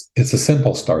 So it's a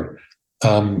simple start.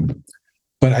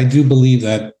 But I do believe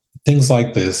that things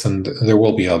like this, and there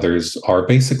will be others, are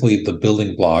basically the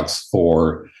building blocks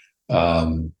for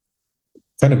um,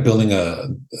 kind of building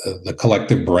the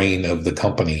collective brain of the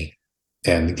company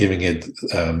and giving it,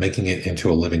 making it into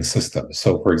a living system.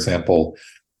 So, for example,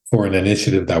 for an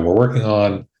initiative that we're working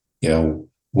on,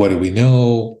 what do we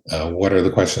know? What are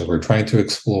the questions we're trying to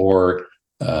explore?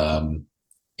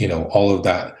 All of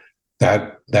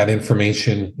that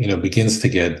information, begins to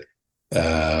get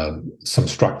some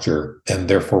structure, and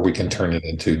therefore we can turn it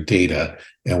into data.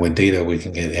 And with data, we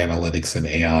can get analytics and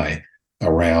AI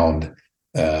around,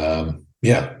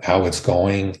 how it's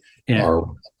going. Yeah.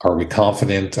 Are we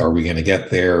confident? Are we going to get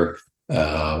there?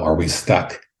 Are we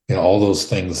stuck? All those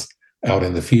things out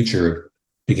in the future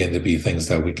begin to be things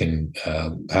that we can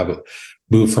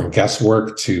move from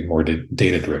guesswork to more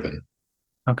data driven.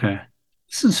 Okay.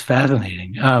 This is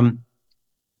fascinating.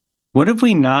 What have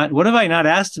I not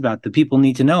asked about that people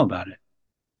need to know about it?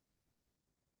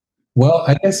 Well,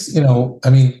 I guess, I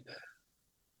mean,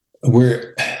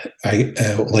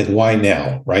 like, why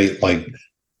now, right? Like,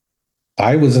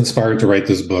 I was inspired to write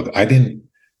this book. I didn't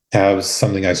have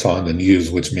something I saw in the news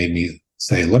which made me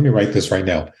say, let me write this right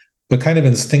now. But kind of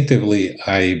instinctively,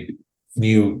 I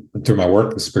knew through my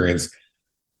work experience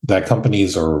that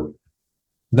companies are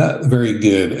not very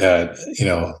good at,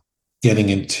 getting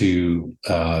into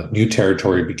new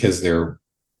territory because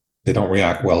they don't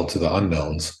react well to the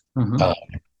unknowns. Mm-hmm.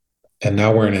 And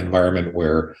now we're in an environment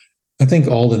where I think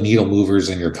all the needle movers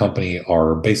in your company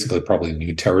are basically probably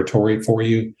new territory for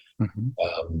you,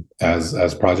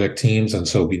 as project teams. And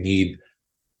so we need,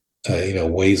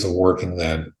 ways of working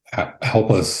that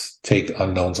help us take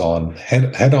unknowns on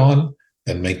head on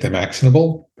and make them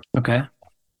actionable. Okay.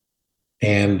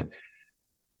 And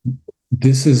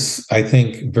this is, I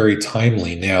think, very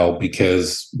timely now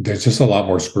because there's just a lot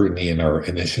more scrutiny in our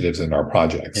initiatives and our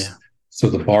projects. Yeah. So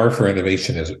the bar for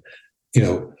innovation is,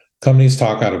 companies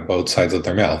talk out of both sides of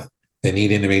their mouth. They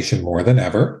need innovation more than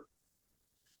ever.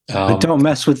 But don't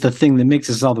mess with the thing that makes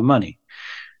us all the money.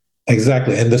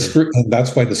 Exactly. And and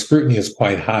that's why the scrutiny is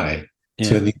quite high. Yeah.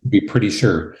 So you need to be pretty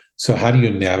sure. So how do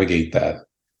you navigate that?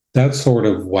 That's sort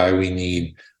of why we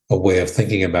need a way of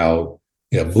thinking about,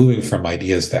 moving from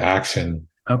ideas to action.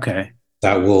 Okay.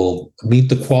 That will meet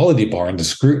the quality bar and the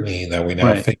scrutiny that we now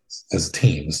Right. face as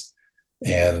teams.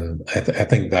 And I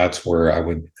think that's where I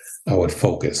would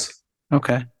focus.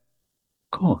 Okay.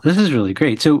 Cool. This is really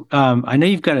great. So I know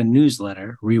you've got a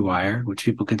newsletter, Rewire, which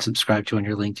people can subscribe to on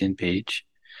your LinkedIn page.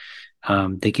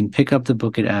 They can pick up the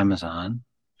book at Amazon.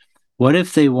 What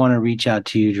if they want to reach out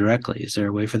to you directly? Is there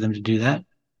a way for them to do that?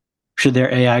 Should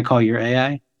their AI call your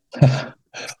AI?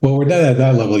 Well, we're not at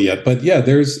that level yet, but yeah,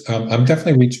 I'm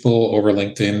definitely reachable over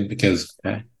LinkedIn because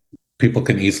people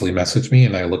can easily message me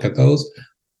and I look at those.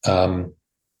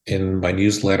 In my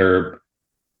newsletter,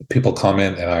 people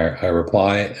comment and I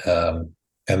reply.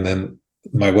 And then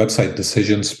my website,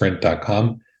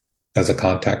 decisionsprint.com, has a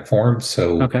contact form.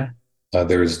 So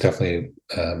there's definitely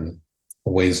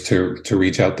ways to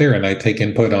reach out there. And I take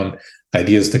input on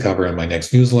ideas to cover in my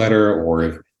next newsletter, or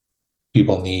if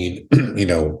people need,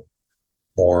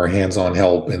 more hands-on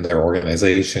help in their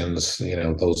organizations,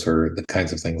 those are the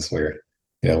kinds of things where,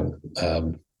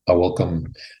 I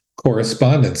welcome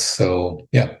correspondence. So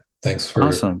yeah, thanks for.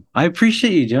 Awesome. I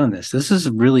appreciate you doing this. This is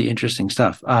really interesting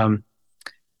stuff. And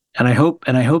I hope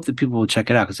that people will check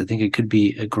it out because I think it could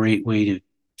be a great way to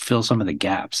fill some of the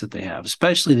gaps that they have,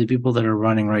 especially the people that are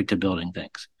running right to building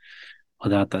things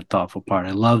without that thoughtful part.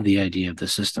 I love the idea of the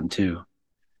system too,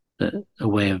 a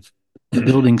way of the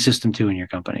building system too in your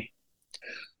company.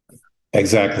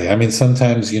 Exactly. I mean,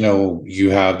 sometimes, you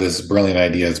have this brilliant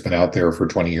idea that's been out there for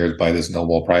 20 years by this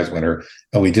Nobel Prize winner,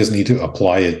 and we just need to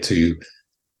apply it to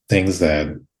things that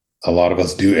a lot of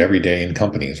us do every day in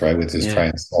companies, right? Which is try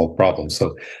and solve problems.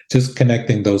 So just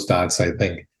connecting those dots, I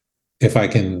think if I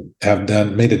can have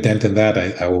made a dent in that,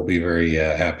 I will be very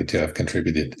happy to have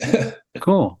contributed.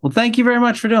 Cool. Well, thank you very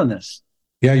much for doing this.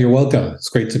 Yeah, you're welcome. It's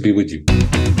great to be with you.